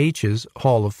APH's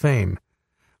Hall of Fame,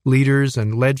 Leaders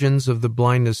and Legends of the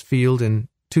Blindness Field, in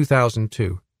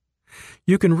 2002.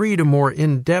 You can read a more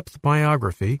in-depth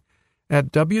biography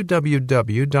at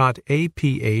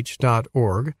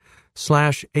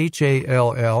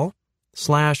www.aph.org/HALL/INDUCTEES/DOLAN/.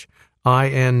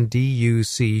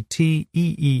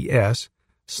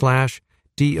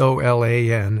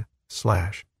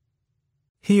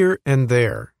 Here and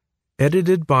There,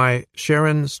 edited by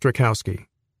Sharon Strakowski.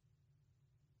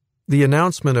 The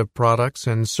announcement of products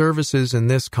and services in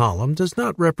this column does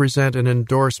not represent an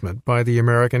endorsement by the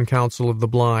American Council of the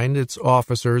Blind, its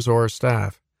officers, or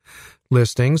staff.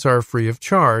 Listings are free of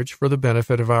charge for the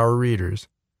benefit of our readers.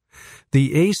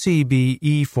 The ACB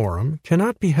e-Forum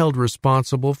cannot be held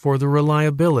responsible for the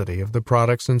reliability of the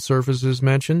products and services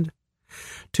mentioned.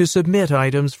 To submit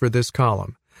items for this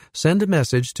column, send a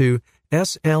message to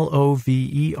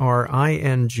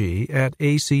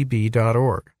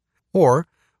slovering@acb.org or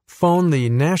phone the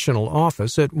national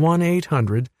office at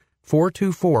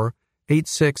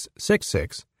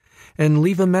 1-800-424-8666 and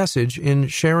leave a message in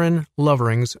Sharon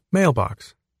Lovering's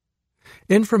mailbox.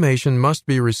 Information must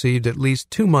be received at least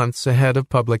 2 months ahead of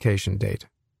publication date.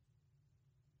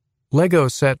 Lego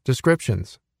set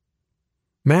descriptions.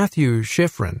 Matthew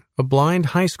Schifrin, a blind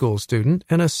high school student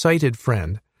and a sighted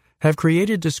friend, have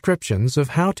created descriptions of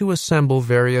how to assemble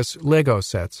various Lego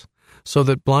sets so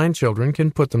that blind children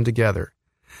can put them together.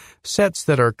 Sets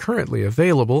that are currently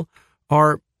available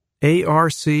are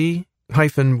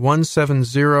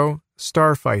ARC-170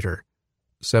 Starfighter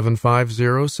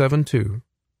 75072,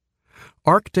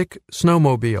 Arctic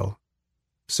Snowmobile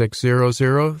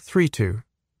 60032,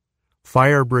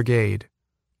 Fire Brigade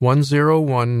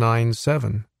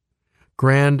 10197,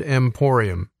 Grand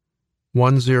Emporium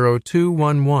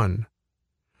 10211,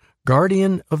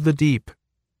 Guardian of the Deep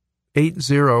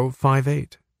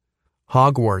 8058,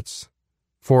 Hogwarts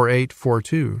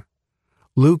 4842,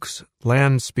 Luke's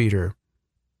Land Speeder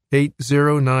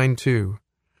 8092,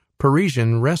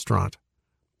 Parisian Restaurant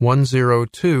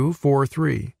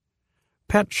 10243,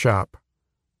 Pet Shop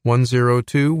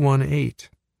 10218,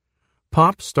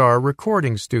 Pop Star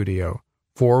Recording Studio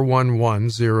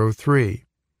 41103,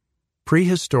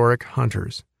 Prehistoric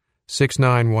Hunters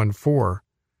 6914,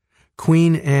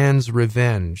 Queen Anne's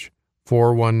Revenge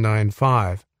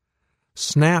 4195,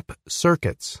 Snap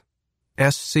Circuits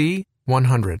SC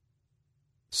 100,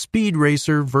 Speed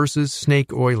Racer vs.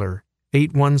 Snake Oiler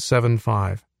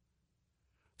 8175,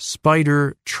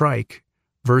 Spider Trike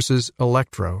vs.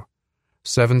 Electro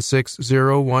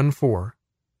 76014,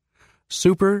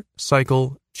 Super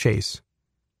Cycle Chase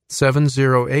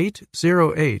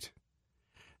 70808,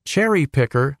 Cherry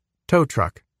Picker Tow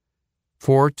Truck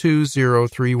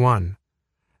 42031,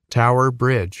 Tower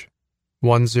Bridge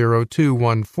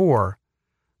 10214,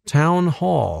 Town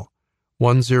Hall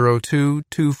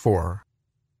 10224,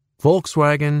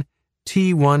 Volkswagen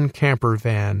T1 Camper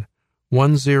Van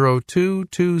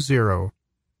 10220.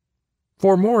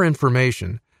 For more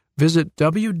information, visit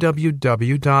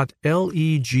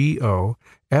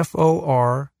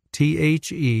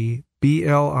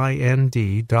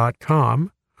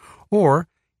www.legofortheblind.com or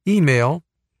email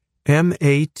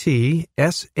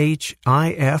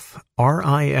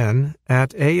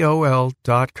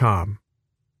matshifrin@aol.com.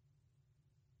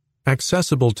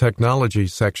 Accessible Technology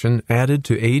section added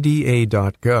to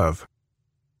ADA.gov.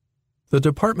 The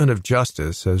Department of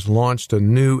Justice has launched a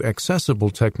new Accessible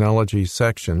Technology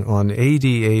section on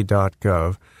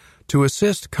ADA.gov to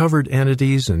assist covered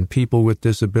entities and people with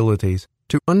disabilities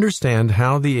to understand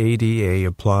how the ADA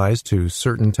applies to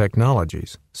certain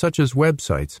technologies, such as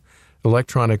websites,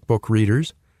 electronic book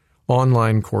readers,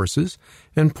 online courses,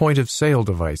 and point-of-sale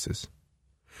devices.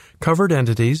 Covered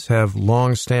entities have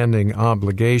long-standing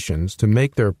obligations to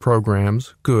make their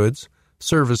programs, goods,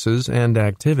 services, and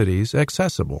activities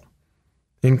accessible,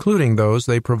 including those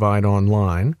they provide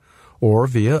online or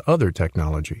via other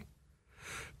technology.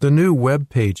 The new web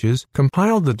pages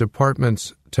compile the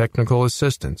department's technical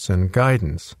assistance and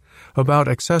guidance about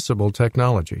accessible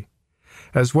technology,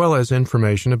 as well as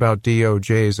information about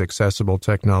DOJ's accessible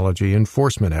technology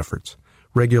enforcement efforts,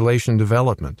 regulation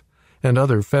development, and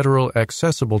other federal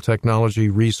accessible technology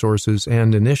resources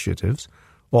and initiatives,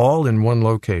 all in one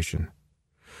location.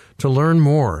 To learn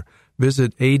more,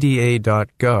 visit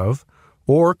ada.gov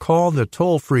or call the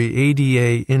toll-free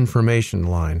ADA information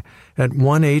line at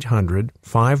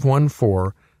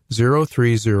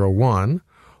 1-800-514-0301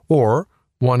 or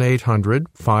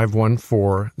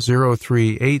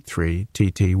 1-800-514-0383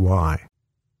 TTY.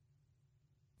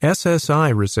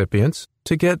 SSI recipients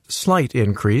to get slight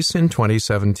increase in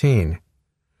 2017.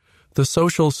 The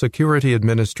Social Security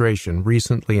Administration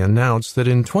recently announced that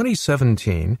in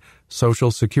 2017,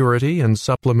 Social Security and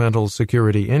Supplemental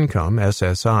Security Income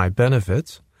 (SSI)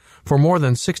 benefits for more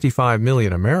than 65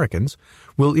 million Americans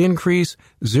will increase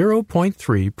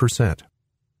 0.3%.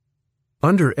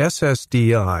 Under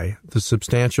SSDI, the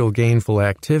Substantial Gainful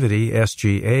Activity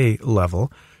 (SGA)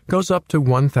 level goes up to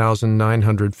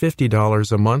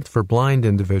 $1,950 a month for blind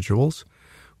individuals,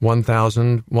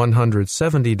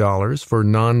 $1,170 for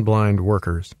non-blind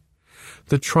workers.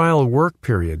 The trial work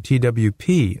period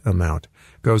TWP amount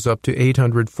goes up to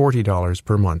 $840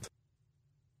 per month.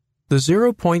 The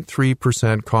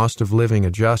 0.3% cost of living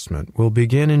adjustment will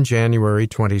begin in January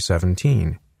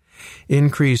 2017.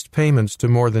 Increased payments to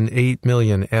more than 8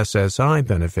 million SSI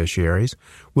beneficiaries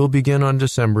will begin on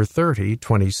December 30,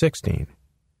 2016.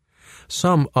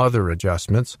 Some other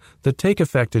adjustments that take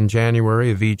effect in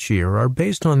January of each year are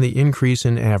based on the increase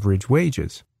in average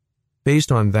wages.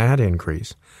 Based on that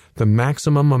increase, the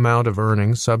maximum amount of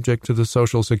earnings subject to the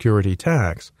Social Security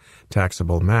tax,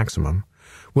 taxable maximum,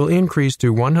 will increase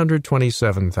to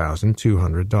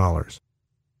 $127,200.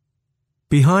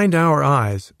 Behind Our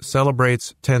Eyes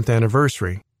celebrates 10th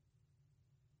anniversary.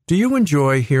 Do you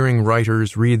enjoy hearing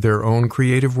writers read their own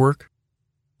creative work?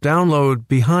 Download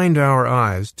Behind Our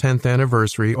Eyes 10th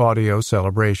Anniversary Audio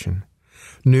Celebration.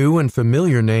 New and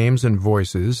familiar names and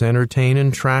voices entertain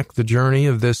and track the journey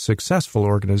of this successful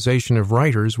organization of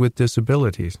writers with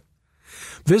disabilities.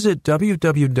 Visit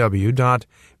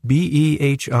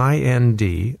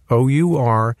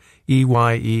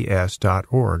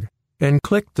www.behindoureyes.org and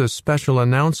click the Special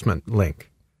Announcement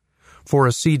link. For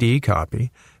a CD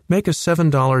copy, make a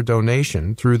 $7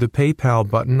 donation through the PayPal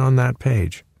button on that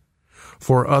page.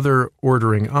 For other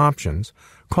ordering options,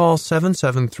 call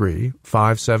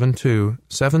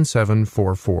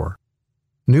 773-572-7744.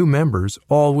 New members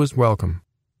always welcome.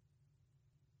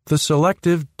 The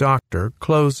Selective Doctor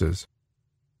closes.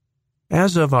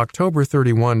 As of October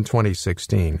 31,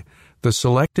 2016, the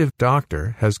Selective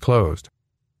Doctor has closed.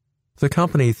 The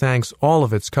company thanks all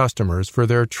of its customers for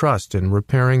their trust in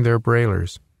repairing their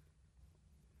brailers.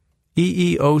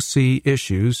 EEOC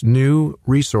issues new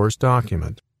resource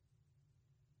document.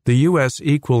 The U.S.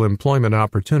 Equal Employment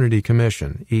Opportunity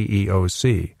Commission,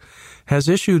 EEOC, has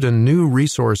issued a new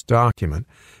resource document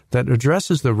that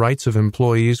addresses the rights of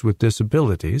employees with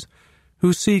disabilities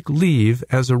who seek leave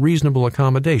as a reasonable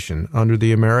accommodation under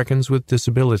the Americans with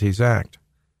Disabilities Act.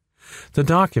 The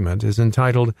document is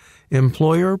entitled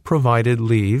Employer-Provided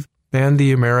Leave and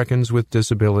the Americans with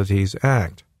Disabilities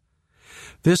Act.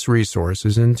 This resource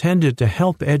is intended to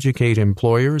help educate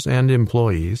employers and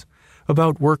employees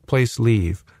about workplace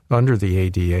leave under the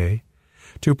ADA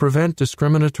to prevent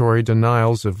discriminatory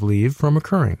denials of leave from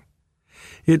occurring.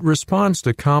 It responds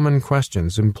to common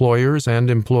questions employers and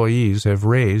employees have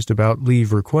raised about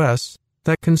leave requests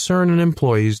that concern an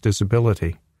employee's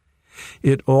disability.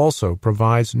 It also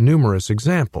provides numerous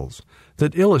examples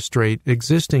that illustrate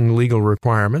existing legal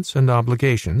requirements and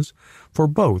obligations for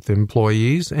both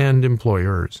employees and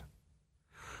employers.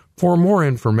 For more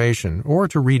information or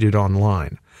to read it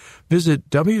online, visit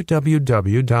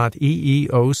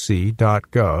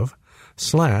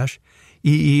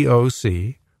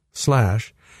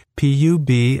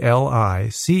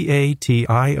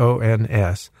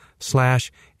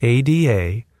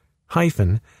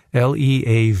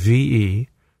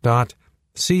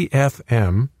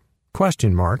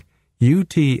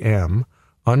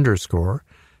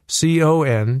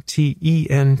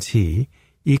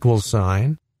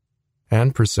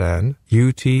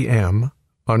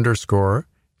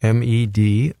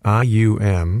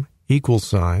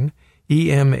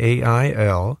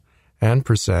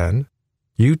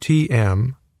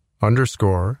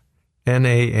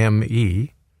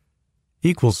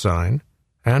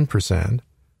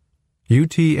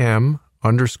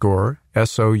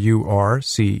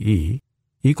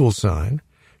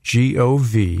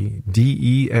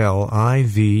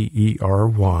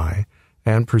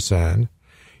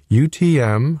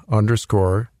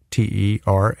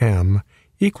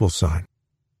UTM_SOURCE=UTM_TERM.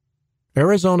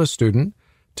 Arizona student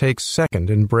takes second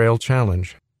in Braille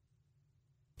Challenge.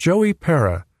 Joey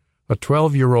Pera, a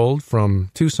 12-year-old from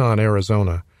Tucson,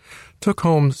 Arizona, took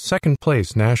home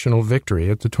second-place national victory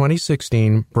at the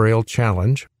 2016 Braille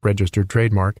Challenge, registered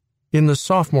trademark, in the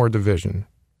sophomore division,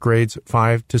 grades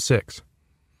 5 to 6.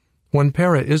 When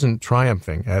Para isn't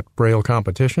triumphing at Braille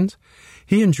competitions,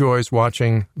 he enjoys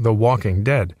watching The Walking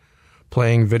Dead,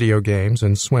 playing video games,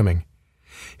 and swimming.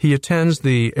 He attends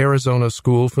the Arizona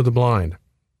School for the Blind.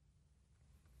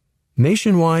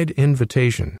 Nationwide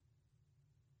Invitation.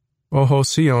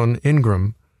 Ohosion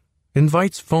Ingram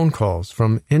invites phone calls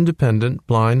from independent,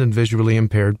 blind, and visually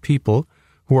impaired people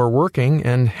who are working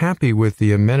and happy with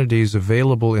the amenities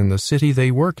available in the city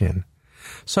they work in,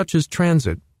 such as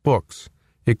transit, books,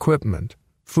 equipment,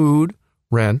 food,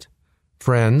 rent,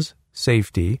 friends,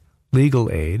 safety,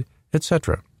 legal aid,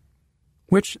 etc.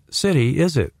 Which city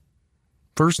is it?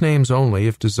 First names only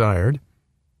if desired.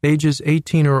 Ages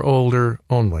 18 or older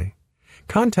only.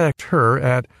 Contact her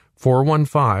at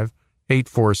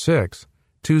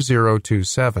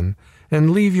 415-846-2027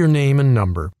 and leave your name and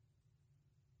number.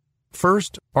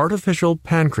 First, artificial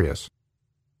pancreas.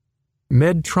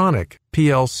 Medtronic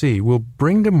plc will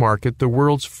bring to market the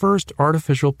world's first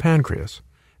artificial pancreas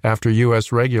after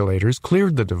U.S. regulators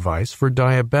cleared the device for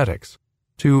diabetics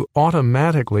to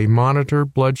automatically monitor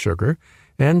blood sugar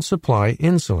and supply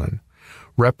insulin,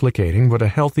 replicating what a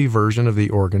healthy version of the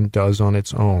organ does on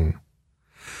its own.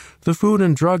 The Food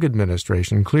and Drug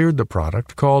Administration cleared the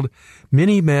product, called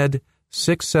MiniMed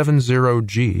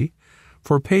 670G,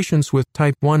 for patients with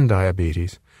type 1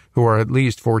 diabetes who are at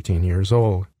least 14 years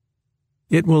old.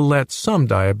 It will let some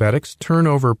diabetics turn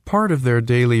over part of their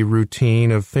daily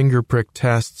routine of finger prick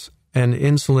tests and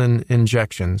insulin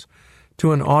injections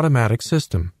to an automatic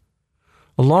system.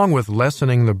 Along with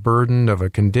lessening the burden of a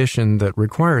condition that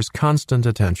requires constant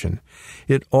attention,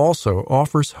 it also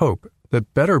offers hope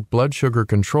that better blood sugar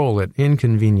control at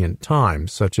inconvenient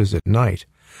times, such as at night,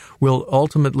 will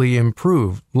ultimately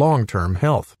improve long-term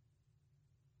health.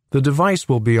 The device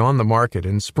will be on the market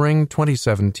in spring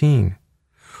 2017.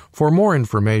 For more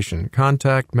information,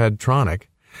 contact Medtronic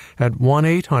at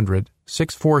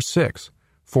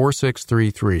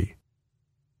 1-800-646-4633.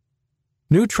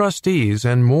 New trustees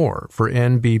and more for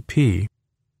NBP.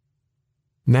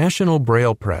 National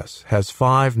Braille Press has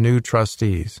 5 new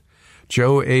trustees: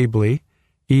 Joe Abley,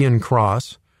 Ian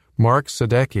Cross, Mark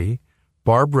Sadecki,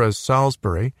 Barbara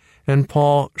Salisbury, and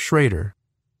Paul Schrader.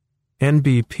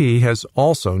 NBP has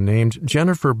also named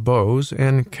Jennifer Bowes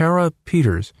and Kara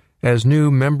Peters as new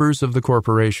members of the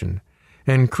corporation,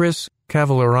 and Chris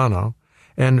Cavallorano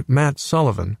and Matt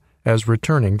Sullivan as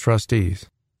returning trustees.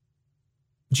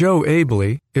 Joe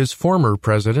Abley is former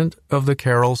president of the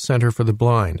Carroll Center for the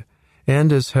Blind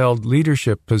and has held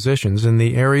leadership positions in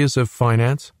the areas of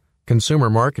finance, consumer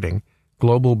marketing,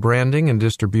 global branding and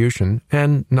distribution,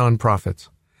 and nonprofits.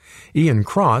 Ian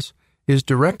Cross is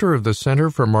director of the Center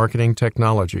for Marketing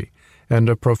Technology and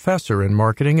a professor in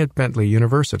marketing at Bentley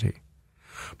University.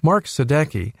 Mark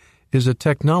Sadecki is a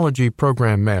technology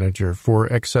program manager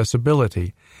for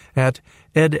accessibility at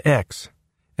edX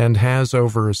and has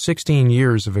over 16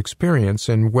 years of experience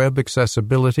in web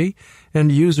accessibility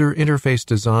and user interface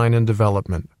design and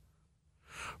development.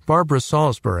 Barbara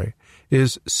Salisbury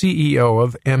is CEO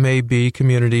of MAB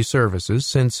Community Services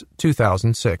since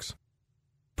 2006.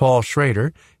 Paul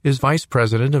Schrader is Vice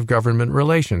President of Government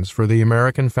Relations for the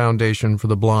American Foundation for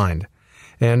the Blind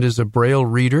and is a Braille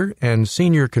reader and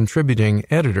senior contributing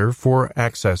editor for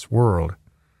Access World.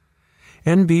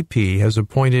 NBP has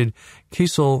appointed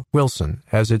Kiesel Wilson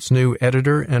as its new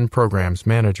editor and programs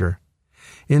manager.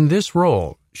 In this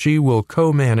role, she will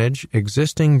co-manage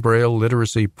existing Braille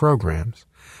literacy programs,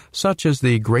 such as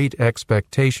the Great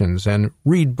Expectations and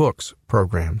Read Books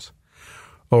programs,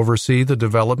 oversee the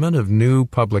development of new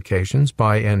publications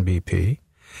by NBP,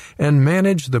 and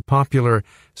manage the popular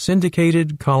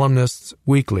Syndicated Columnists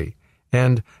Weekly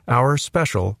and Our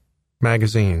Special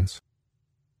magazines.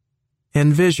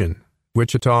 Envision,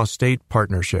 Wichita State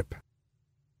Partnership.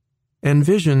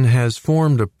 Envision has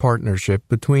formed a partnership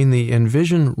between the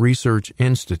Envision Research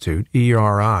Institute,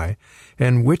 ERI,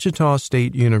 and Wichita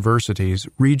State University's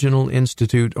Regional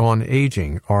Institute on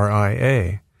Aging,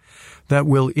 RIA, that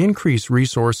will increase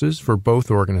resources for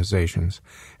both organizations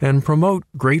and promote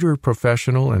greater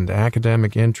professional and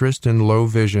academic interest in low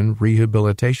vision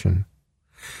rehabilitation.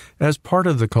 As part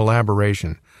of the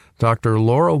collaboration, Dr.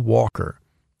 Laura Walker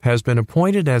has been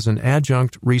appointed as an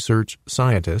adjunct research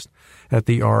scientist at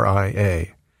the RIA.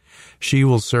 She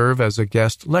will serve as a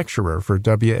guest lecturer for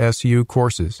WSU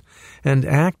courses and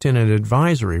act in an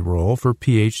advisory role for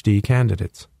PhD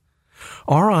candidates.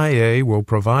 RIA will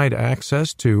provide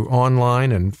access to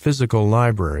online and physical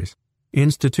libraries,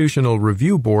 institutional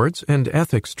review boards, and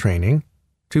ethics training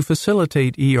to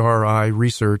facilitate ERI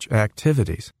research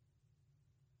activities.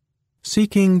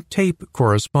 Seeking tape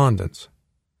correspondence.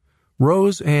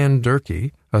 Rose Ann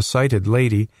Durkee, a sighted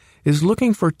lady, is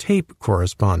looking for tape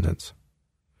correspondence.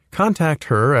 Contact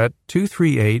her at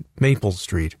 238 Maple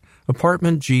Street,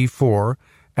 Apartment G4,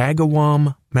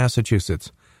 Agawam,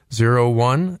 Massachusetts,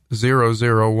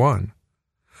 01001.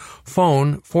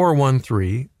 Phone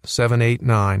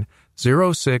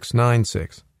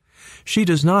 413-789-0696. She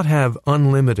does not have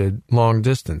unlimited long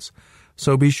distance,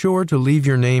 so be sure to leave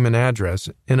your name and address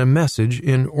in a message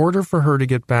in order for her to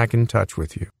get back in touch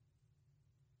with you.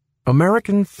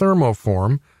 American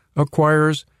Thermoform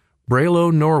acquires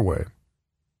Braille Norway.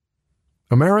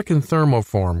 American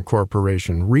Thermoform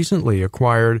Corporation recently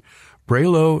acquired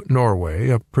Braille Norway,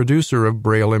 a producer of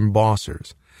Braille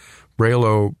embossers.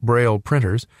 Braille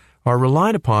printers are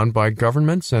relied upon by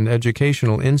governments and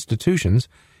educational institutions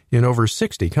in over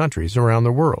 60 countries around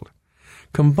the world.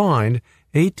 Combined,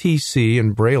 ATC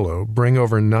and Braille bring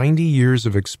over 90 years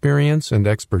of experience and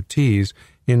expertise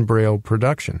in Braille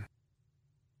production.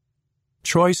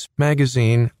 Choice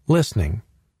Magazine Listening.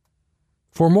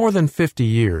 For more than 50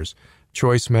 years,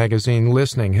 Choice Magazine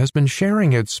Listening has been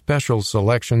sharing its special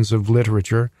selections of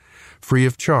literature free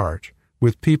of charge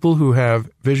with people who have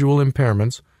visual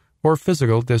impairments or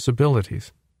physical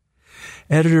disabilities.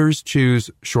 Editors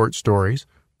choose short stories,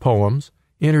 poems,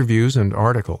 interviews, and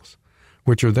articles,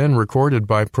 which are then recorded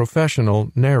by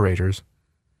professional narrators.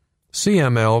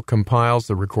 CML compiles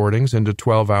the recordings into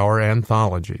 12-hour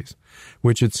anthologies,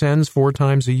 which it sends 4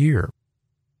 times a year.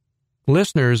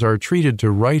 Listeners are treated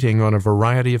to writing on a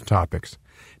variety of topics: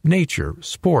 nature,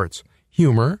 sports,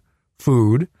 humor,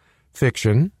 food,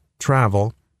 fiction,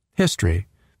 travel, history,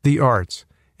 the arts.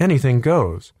 Anything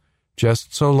goes,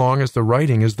 just so long as the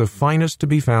writing is the finest to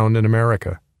be found in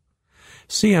America.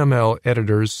 CML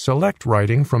editors select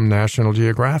writing from National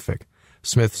Geographic,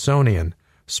 Smithsonian,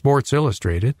 Sports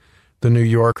Illustrated, The New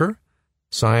Yorker,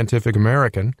 Scientific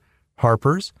American,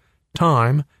 Harper's,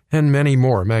 Time, and many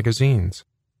more magazines.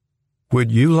 Would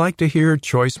you like to hear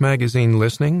Choice Magazine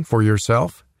Listening for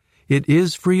yourself? It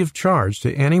is free of charge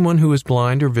to anyone who is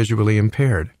blind or visually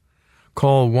impaired.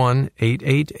 Call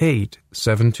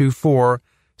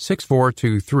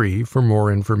 1-888-724-6423 for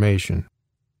more information.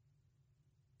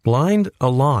 Blind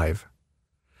Alive.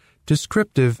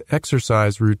 Descriptive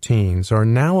exercise routines are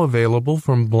now available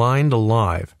from Blind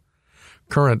Alive.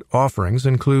 Current offerings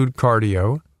include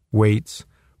cardio, weights,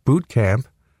 boot camp,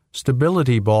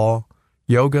 stability ball,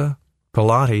 yoga,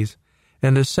 Pilates,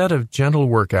 and a set of gentle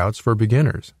workouts for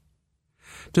beginners.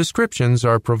 Descriptions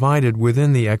are provided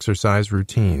within the exercise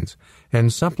routines,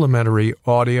 and supplementary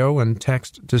audio and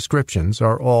text descriptions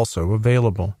are also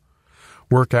available.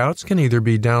 Workouts can either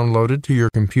be downloaded to your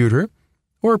computer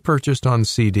or purchased on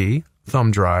CD,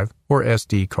 thumb drive, or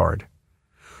SD card.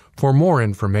 For more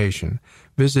information,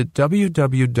 visit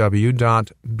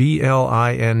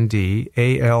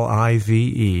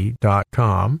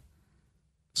www.blindalive.com.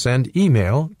 Send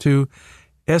email to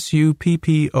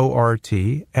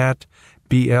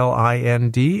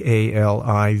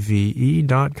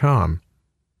support@blindalive.com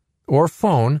or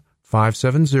phone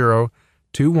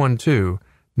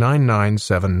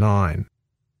 570-212-9979.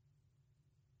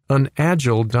 An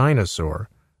Agile Dinosaur,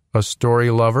 a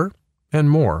Story Lover, and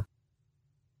more.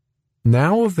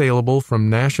 Now available from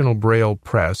National Braille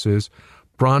Press is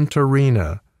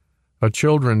Brontorina, a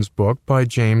children's book by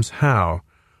James Howe.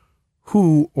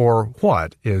 Who or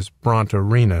what is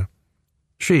Brontorina?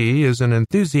 She is an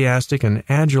enthusiastic and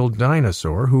agile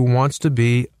dinosaur who wants to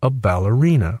be a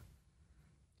ballerina.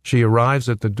 She arrives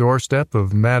at the doorstep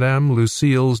of Madame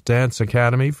Lucille's Dance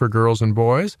Academy for Girls and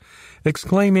Boys,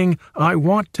 exclaiming, "I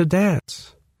want to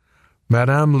dance."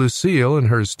 Madame Lucille and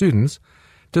her students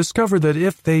discover that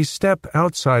if they step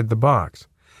outside the box,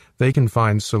 they can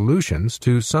find solutions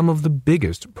to some of the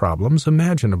biggest problems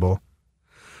imaginable.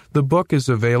 The book is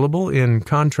available in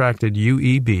contracted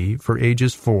UEB for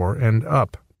ages 4 and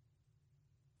up.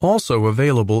 Also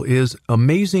available is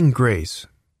Amazing Grace,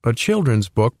 a children's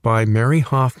book by Mary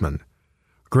Hoffman.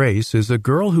 Grace is a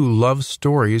girl who loves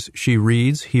stories she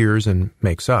reads, hears, and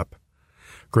makes up.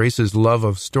 Grace's love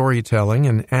of storytelling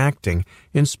and acting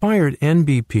inspired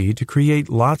NBP to create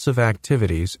lots of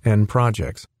activities and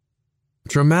projects.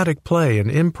 Dramatic play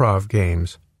and improv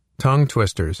games, tongue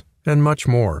twisters, and much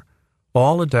more,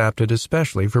 all adapted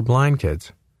especially for blind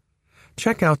kids.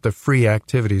 Check out the free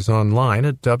activities online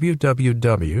at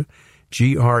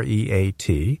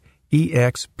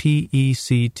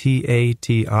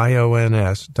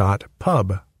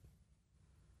www.greexpectations.pub.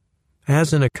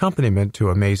 As an accompaniment to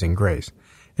Amazing Grace,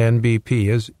 NBP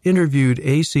has interviewed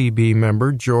ACB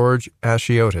member George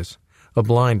Ashiotis, a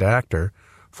blind actor,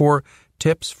 for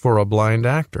Tips for a Blind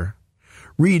Actor.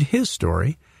 Read his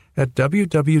story at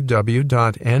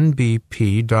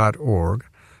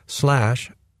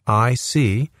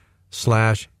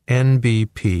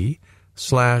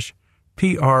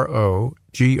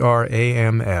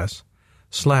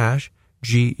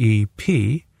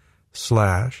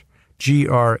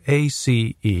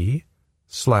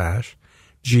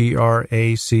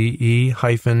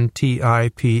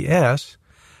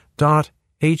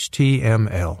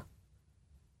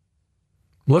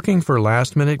Looking for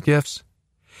last-minute gifts?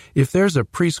 If there's a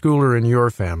preschooler in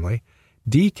your family,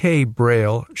 DK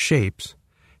Braille Shapes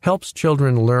helps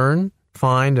children learn,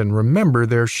 find, and remember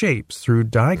their shapes through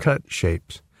die-cut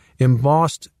shapes,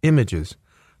 embossed images,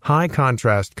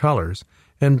 high-contrast colors,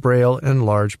 and Braille and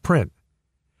large print.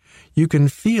 You can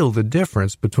feel the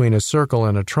difference between a circle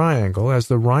and a triangle as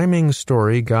the rhyming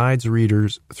story guides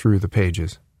readers through the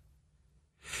pages.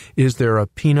 Is there a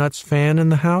Peanuts fan in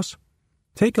the house?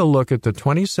 Take a look at the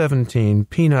 2017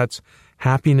 Peanuts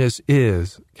Happiness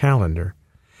Is calendar.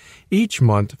 Each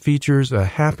month features a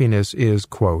Happiness Is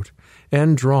quote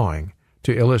and drawing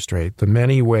to illustrate the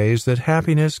many ways that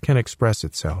happiness can express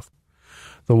itself.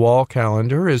 The wall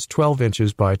calendar is 12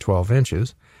 inches by 12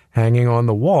 inches. Hanging on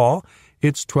the wall,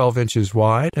 it's 12 inches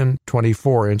wide and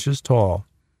 24 inches tall.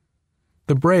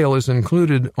 The Braille is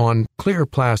included on clear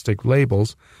plastic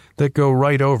labels that go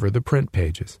right over the print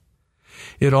pages.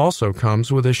 It also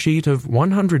comes with a sheet of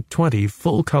 120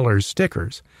 full-color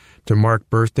stickers to mark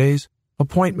birthdays,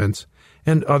 appointments,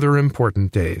 and other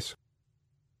important days.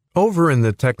 Over in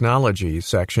the technology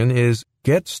section is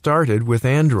Get Started with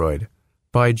Android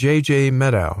by J.J.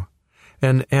 Medow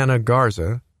and Anna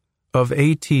Garza of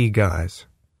AT Guys.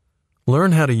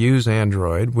 Learn how to use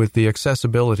Android with the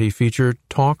accessibility feature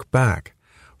Talk Back,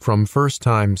 from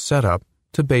first-time setup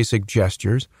to basic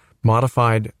gestures,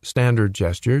 modified standard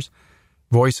gestures,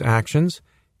 voice actions,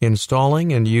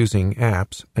 installing and using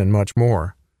apps, and much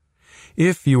more.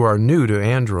 If you are new to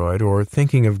Android or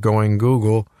thinking of going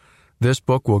Google, this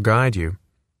book will guide you.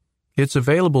 It's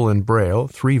available in Braille,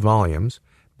 3 volumes,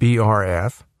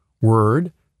 BRF,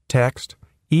 Word, Text,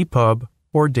 EPUB,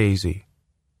 or DAISY.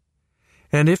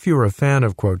 And if you're a fan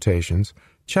of quotations,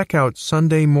 check out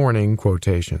Sunday Morning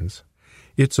Quotations.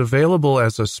 It's available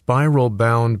as a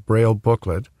spiral-bound Braille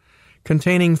booklet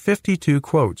containing 52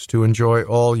 quotes to enjoy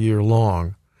all year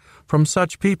long, from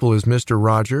such people as Mr.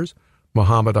 Rogers,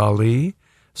 Muhammad Ali,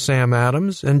 Sam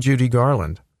Adams, and Judy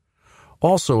Garland.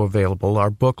 Also available are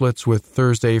booklets with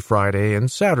Thursday, Friday,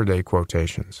 and Saturday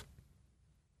quotations.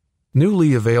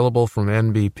 Newly available from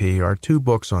NBP are 2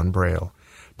 books on Braille,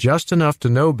 Just Enough to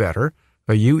Know Better,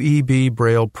 a UEB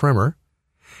Braille primer,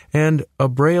 and a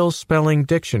Braille spelling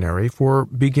dictionary for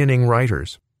beginning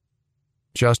writers.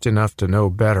 Just Enough to Know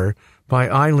Better by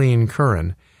Eileen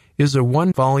Curran is a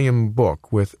 1-volume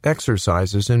book with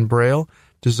exercises in Braille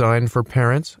designed for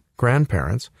parents,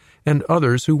 grandparents, and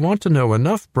others who want to know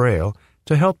enough Braille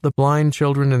to help the blind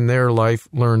children in their life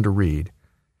learn to read.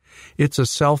 It's a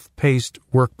self-paced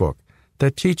workbook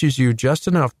that teaches you just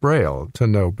enough Braille to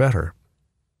know better.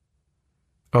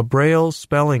 A Braille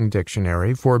spelling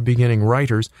dictionary for beginning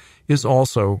writers is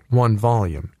also 1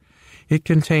 volume. It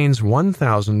contains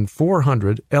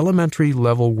 1,400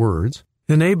 elementary-level words,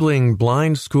 enabling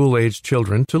blind school-age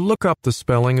children to look up the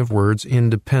spelling of words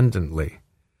independently.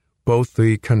 Both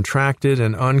the contracted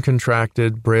and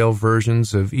uncontracted Braille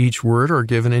versions of each word are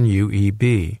given in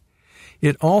UEB.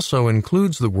 It also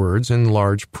includes the words in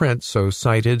large print so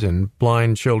sighted and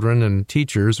blind children and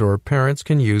teachers or parents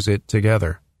can use it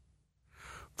together.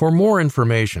 For more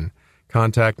information,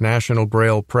 contact National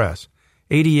Braille Press,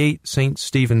 88 St.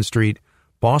 Stephen Street,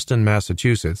 Boston,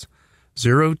 Massachusetts,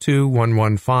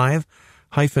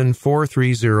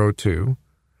 02115-4302.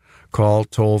 Call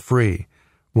toll-free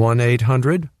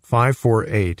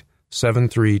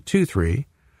 1-800-548-7323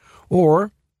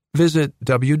 or visit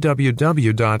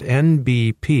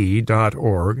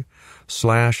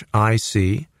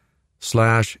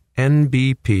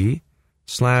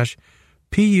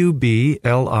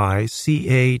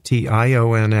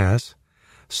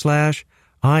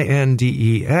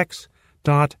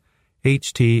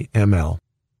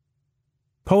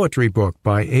Poetry book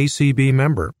by ACB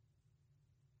member.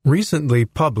 Recently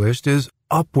published is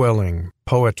Upwelling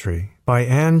Poetry by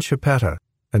Ann Chiappetta,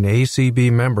 an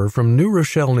ACB member from New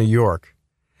Rochelle, New York.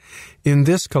 In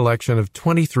this collection of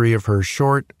 23 of her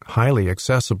short, highly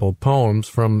accessible poems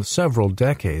from several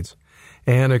decades,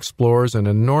 Ann explores an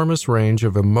enormous range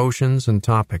of emotions and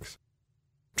topics.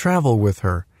 Travel with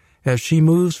her as she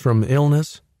moves from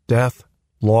illness, death,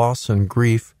 loss, and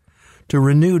grief to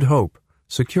renewed hope,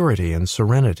 security, and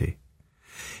serenity.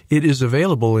 It is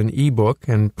available in ebook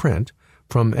and print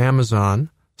from Amazon,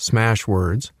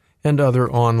 Smashwords, and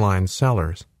other online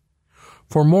sellers.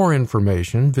 For more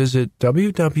information, visit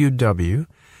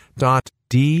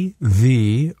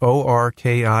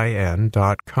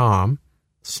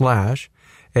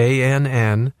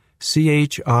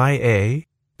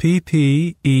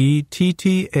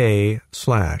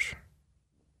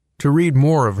To read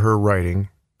more of her writing,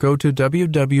 go to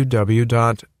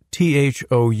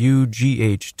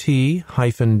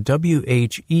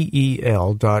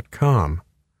www.thought-wheel.com.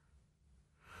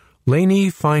 Lainey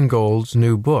Feingold's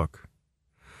new book,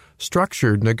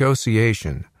 Structured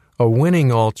Negotiation, A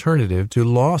Winning Alternative to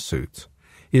Lawsuits,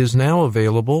 is now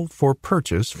available for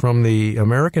purchase from the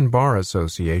American Bar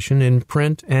Association in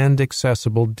print and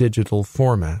accessible digital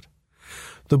format.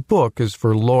 The book is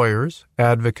for lawyers,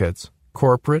 advocates,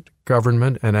 corporate,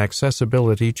 government, and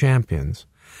accessibility champions,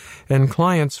 and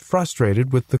clients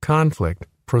frustrated with the conflict,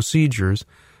 procedures,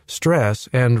 stress,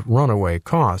 and runaway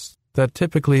costs that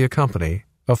typically accompany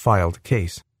a filed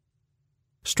case.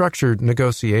 Structured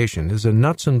Negotiation is a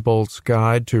nuts and bolts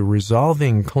guide to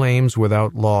resolving claims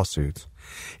without lawsuits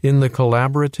in the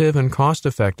collaborative and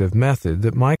cost-effective method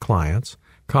that my clients,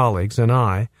 colleagues, and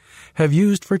I have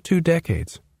used for 2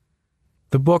 decades.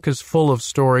 The book is full of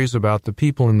stories about the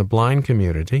people in the blind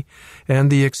community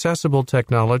and the accessible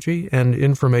technology and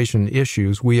information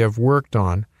issues we have worked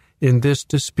on in this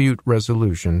dispute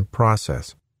resolution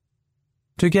process.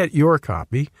 To get your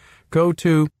copy, go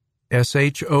to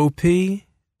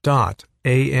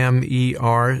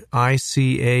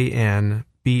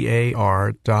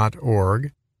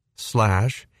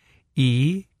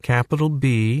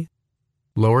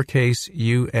lowercase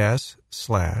us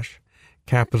 /S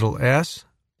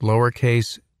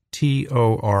lowercase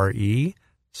TORE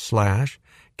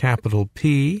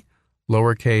 /P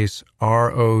lowercase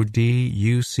RODUCT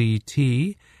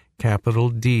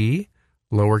D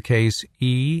lowercase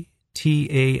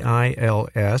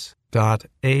ETAILS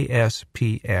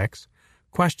 .ASPX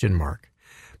PRODUCT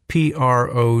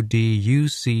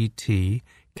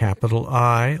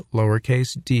I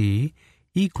lowercase d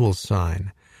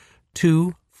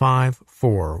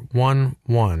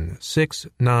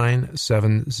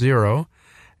 $254116970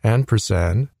 and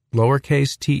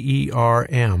lowercase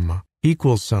TERM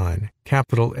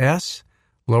 $S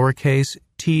lowercase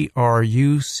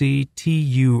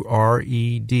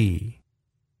TRUCTURED.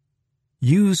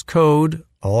 Use code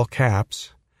all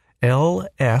caps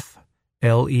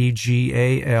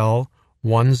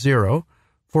LFLEGAL10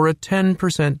 for a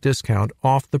 10% discount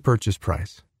off the purchase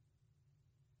price.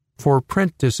 For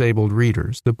print-disabled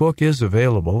readers, the book is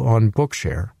available on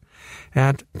Bookshare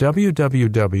at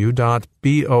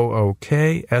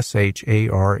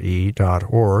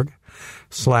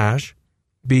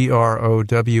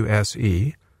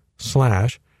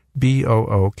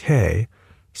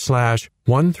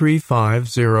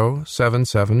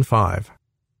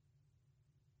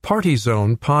Party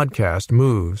Zone Podcast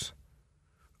moves.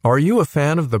 Are you a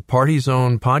fan of the Party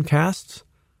Zone podcasts?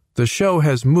 The show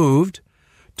has moved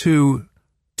to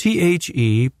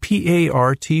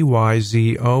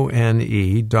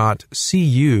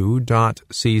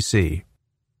thepartyzone.cu.cc.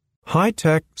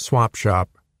 High-Tech Swap Shop.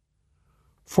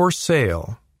 For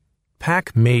sale,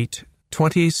 PackMate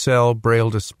 20-cell Braille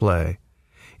display.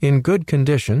 In good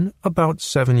condition, about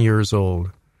 7 years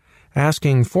old.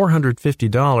 Asking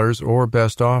 $450 or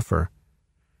best offer.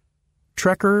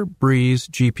 Trekker Breeze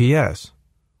GPS.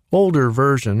 Older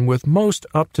version with most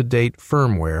up-to-date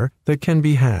firmware that can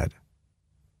be had.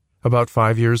 About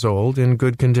 5 years old, in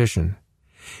good condition.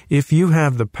 If you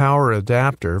have the power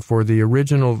adapter for the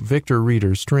original Victor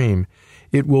Reader Stream,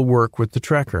 it will work with the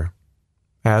Trekker.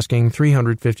 Asking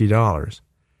 $350.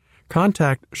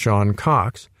 Contact Sean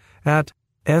Cox at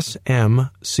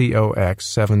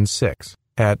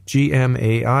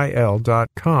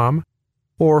smcox76@gmail.com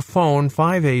or phone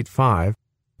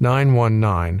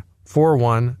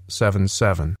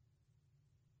 585-919-4177.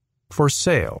 For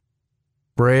sale,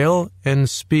 Braille and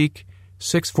Speak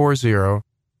 640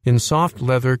 in soft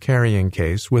leather carrying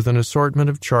case with an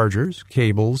assortment of chargers,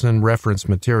 cables, and reference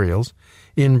materials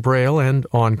in Braille and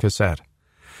on cassette.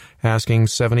 Asking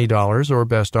 $70 or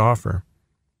best offer.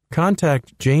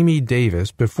 Contact Jamie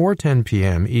Davis before 10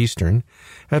 p.m. Eastern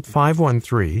at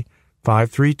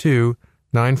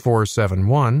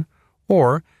 513-532-9471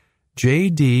 or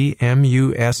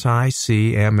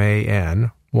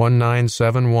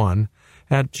jdmusicman1971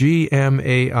 at gmail.com.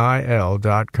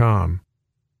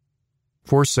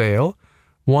 For sale,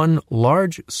 one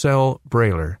large cell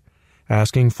Brailler,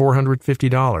 asking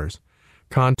 $450.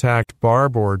 Contact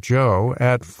Barb or Joe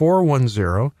at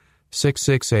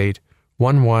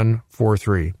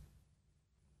 410-668-1143.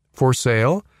 For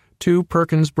sale, 2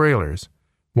 Perkins Braillers,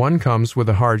 One comes with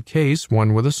a hard case,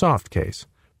 one with a soft case.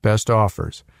 Best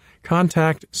offers.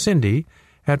 Contact Cindy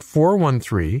at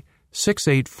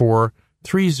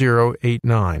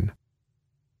 413-684-3089.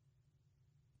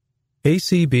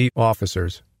 ACB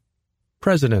Officers.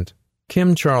 President,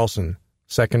 Kim Charlson,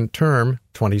 second term,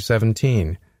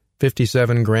 2017,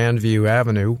 57 Grandview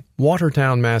Avenue,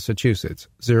 Watertown, Massachusetts,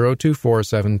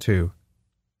 02472.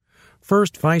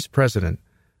 First Vice President,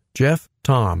 Jeff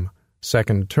Tom,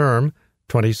 second term,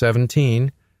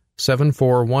 2017,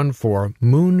 7414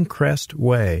 Mooncrest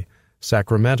Way,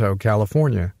 Sacramento,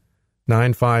 California,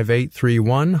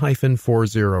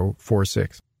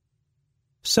 95831-4046.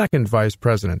 Second Vice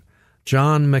President,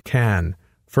 John McCann,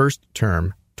 first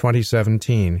term,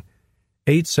 2017,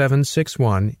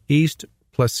 8761 East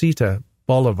Placita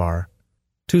Boulevard,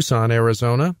 Tucson,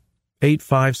 Arizona,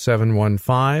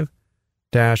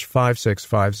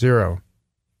 85715-5650.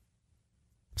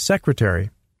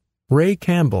 Secretary, Ray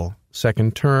Campbell,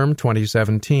 second term,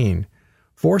 2017,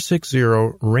 460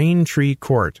 Raintree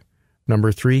Court,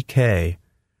 number 3K,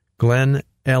 Glen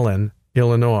Ellen,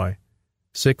 Illinois,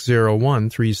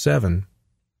 60137.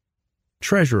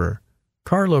 Treasurer,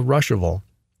 Carla Ruschival,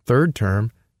 third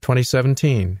term,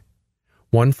 2017,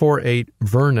 148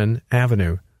 Vernon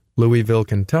Avenue, Louisville,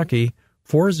 Kentucky,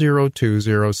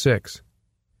 40206.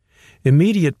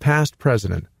 Immediate past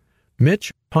president,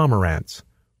 Mitch Pomerantz,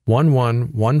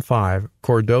 1115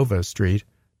 Cordova Street,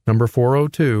 number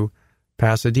 402,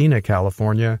 Pasadena,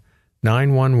 California,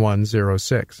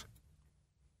 91106.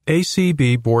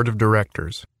 ACB Board of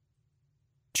Directors.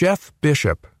 Jeff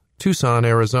Bishop, Tucson,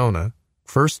 Arizona,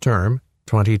 first term,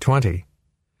 2020.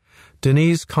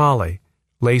 Denise Colley,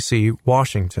 Lacey,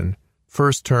 Washington,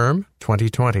 first term,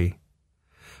 2020.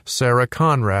 Sarah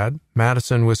Conrad,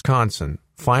 Madison, Wisconsin,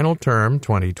 final term,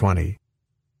 2020.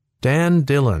 Dan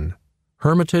Dillon,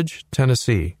 Hermitage,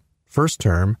 Tennessee, first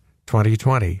term,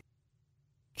 2020.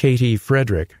 Katie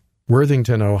Frederick,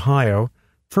 Worthington, Ohio,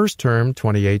 first term,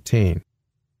 2018.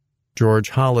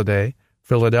 George Holliday,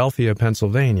 Philadelphia,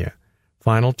 Pennsylvania,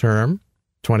 final term,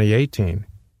 2018.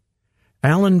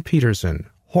 Alan Peterson,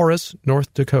 Horace,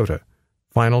 North Dakota,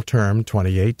 final term,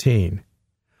 2018.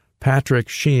 Patrick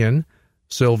Sheehan,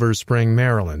 Silver Spring,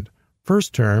 Maryland,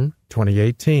 first term,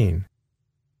 2018.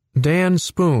 Dan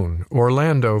Spoon,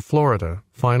 Orlando, Florida,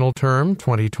 final term,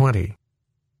 2020.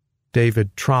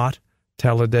 David Trott,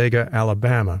 Talladega,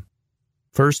 Alabama,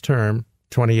 first term,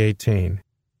 2018.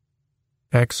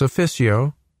 Ex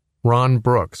officio, Ron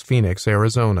Brooks, Phoenix,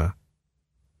 Arizona.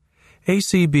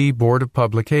 ACB Board of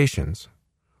Publications.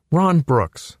 Ron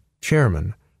Brooks,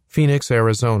 Chairman, Phoenix,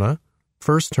 Arizona,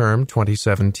 first term,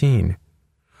 2017.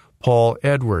 Paul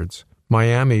Edwards,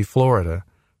 Miami, Florida,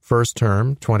 first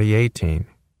term, 2018.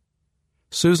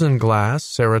 Susan Glass,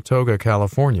 Saratoga,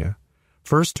 California,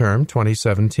 first term,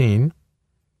 2017.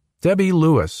 Debbie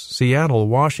Lewis, Seattle,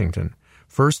 Washington,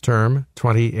 first term,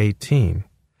 2018.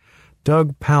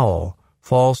 Doug Powell,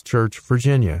 Falls Church,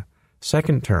 Virginia,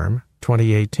 second term,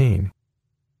 2018.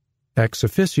 Ex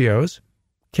officios,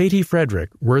 Katie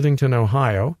Frederick, Worthington,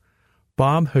 Ohio,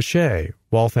 Bob Hachey,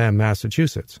 Waltham,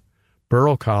 Massachusetts,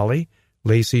 Burl Colley,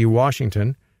 Lacey,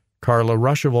 Washington, Carla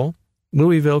Ruschival,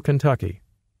 Louisville, Kentucky.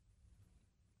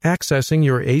 Accessing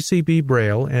your ACB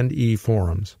Braille and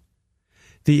e-forums.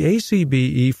 The ACB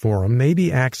e-forum may be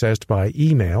accessed by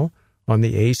email on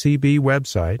the ACB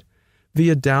website,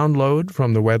 via download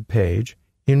from the web page,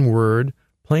 in Word,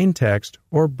 plain text,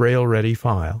 or Braille-ready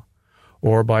file,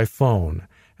 or by phone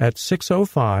at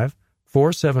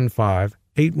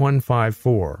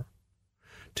 605-475-8154.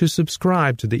 To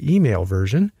subscribe to the email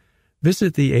version,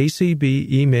 visit the ACB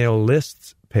email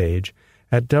lists page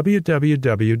at www.acb.org.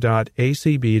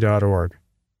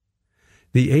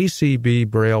 The ACB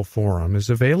Braille Forum is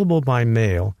available by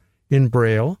mail in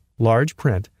Braille, large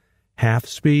print,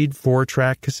 half-speed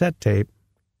 4-track cassette tape,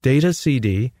 data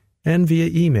CD, and via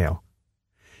email.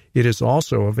 It is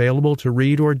also available to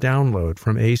read or download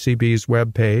from ACB's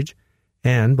webpage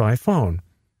and by phone,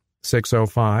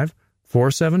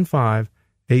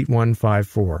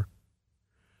 605-475-8154.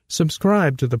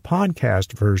 Subscribe to the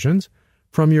podcast versions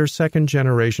from your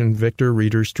second-generation Victor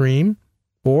Reader stream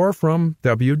or from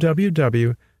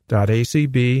www.acb.org/bf.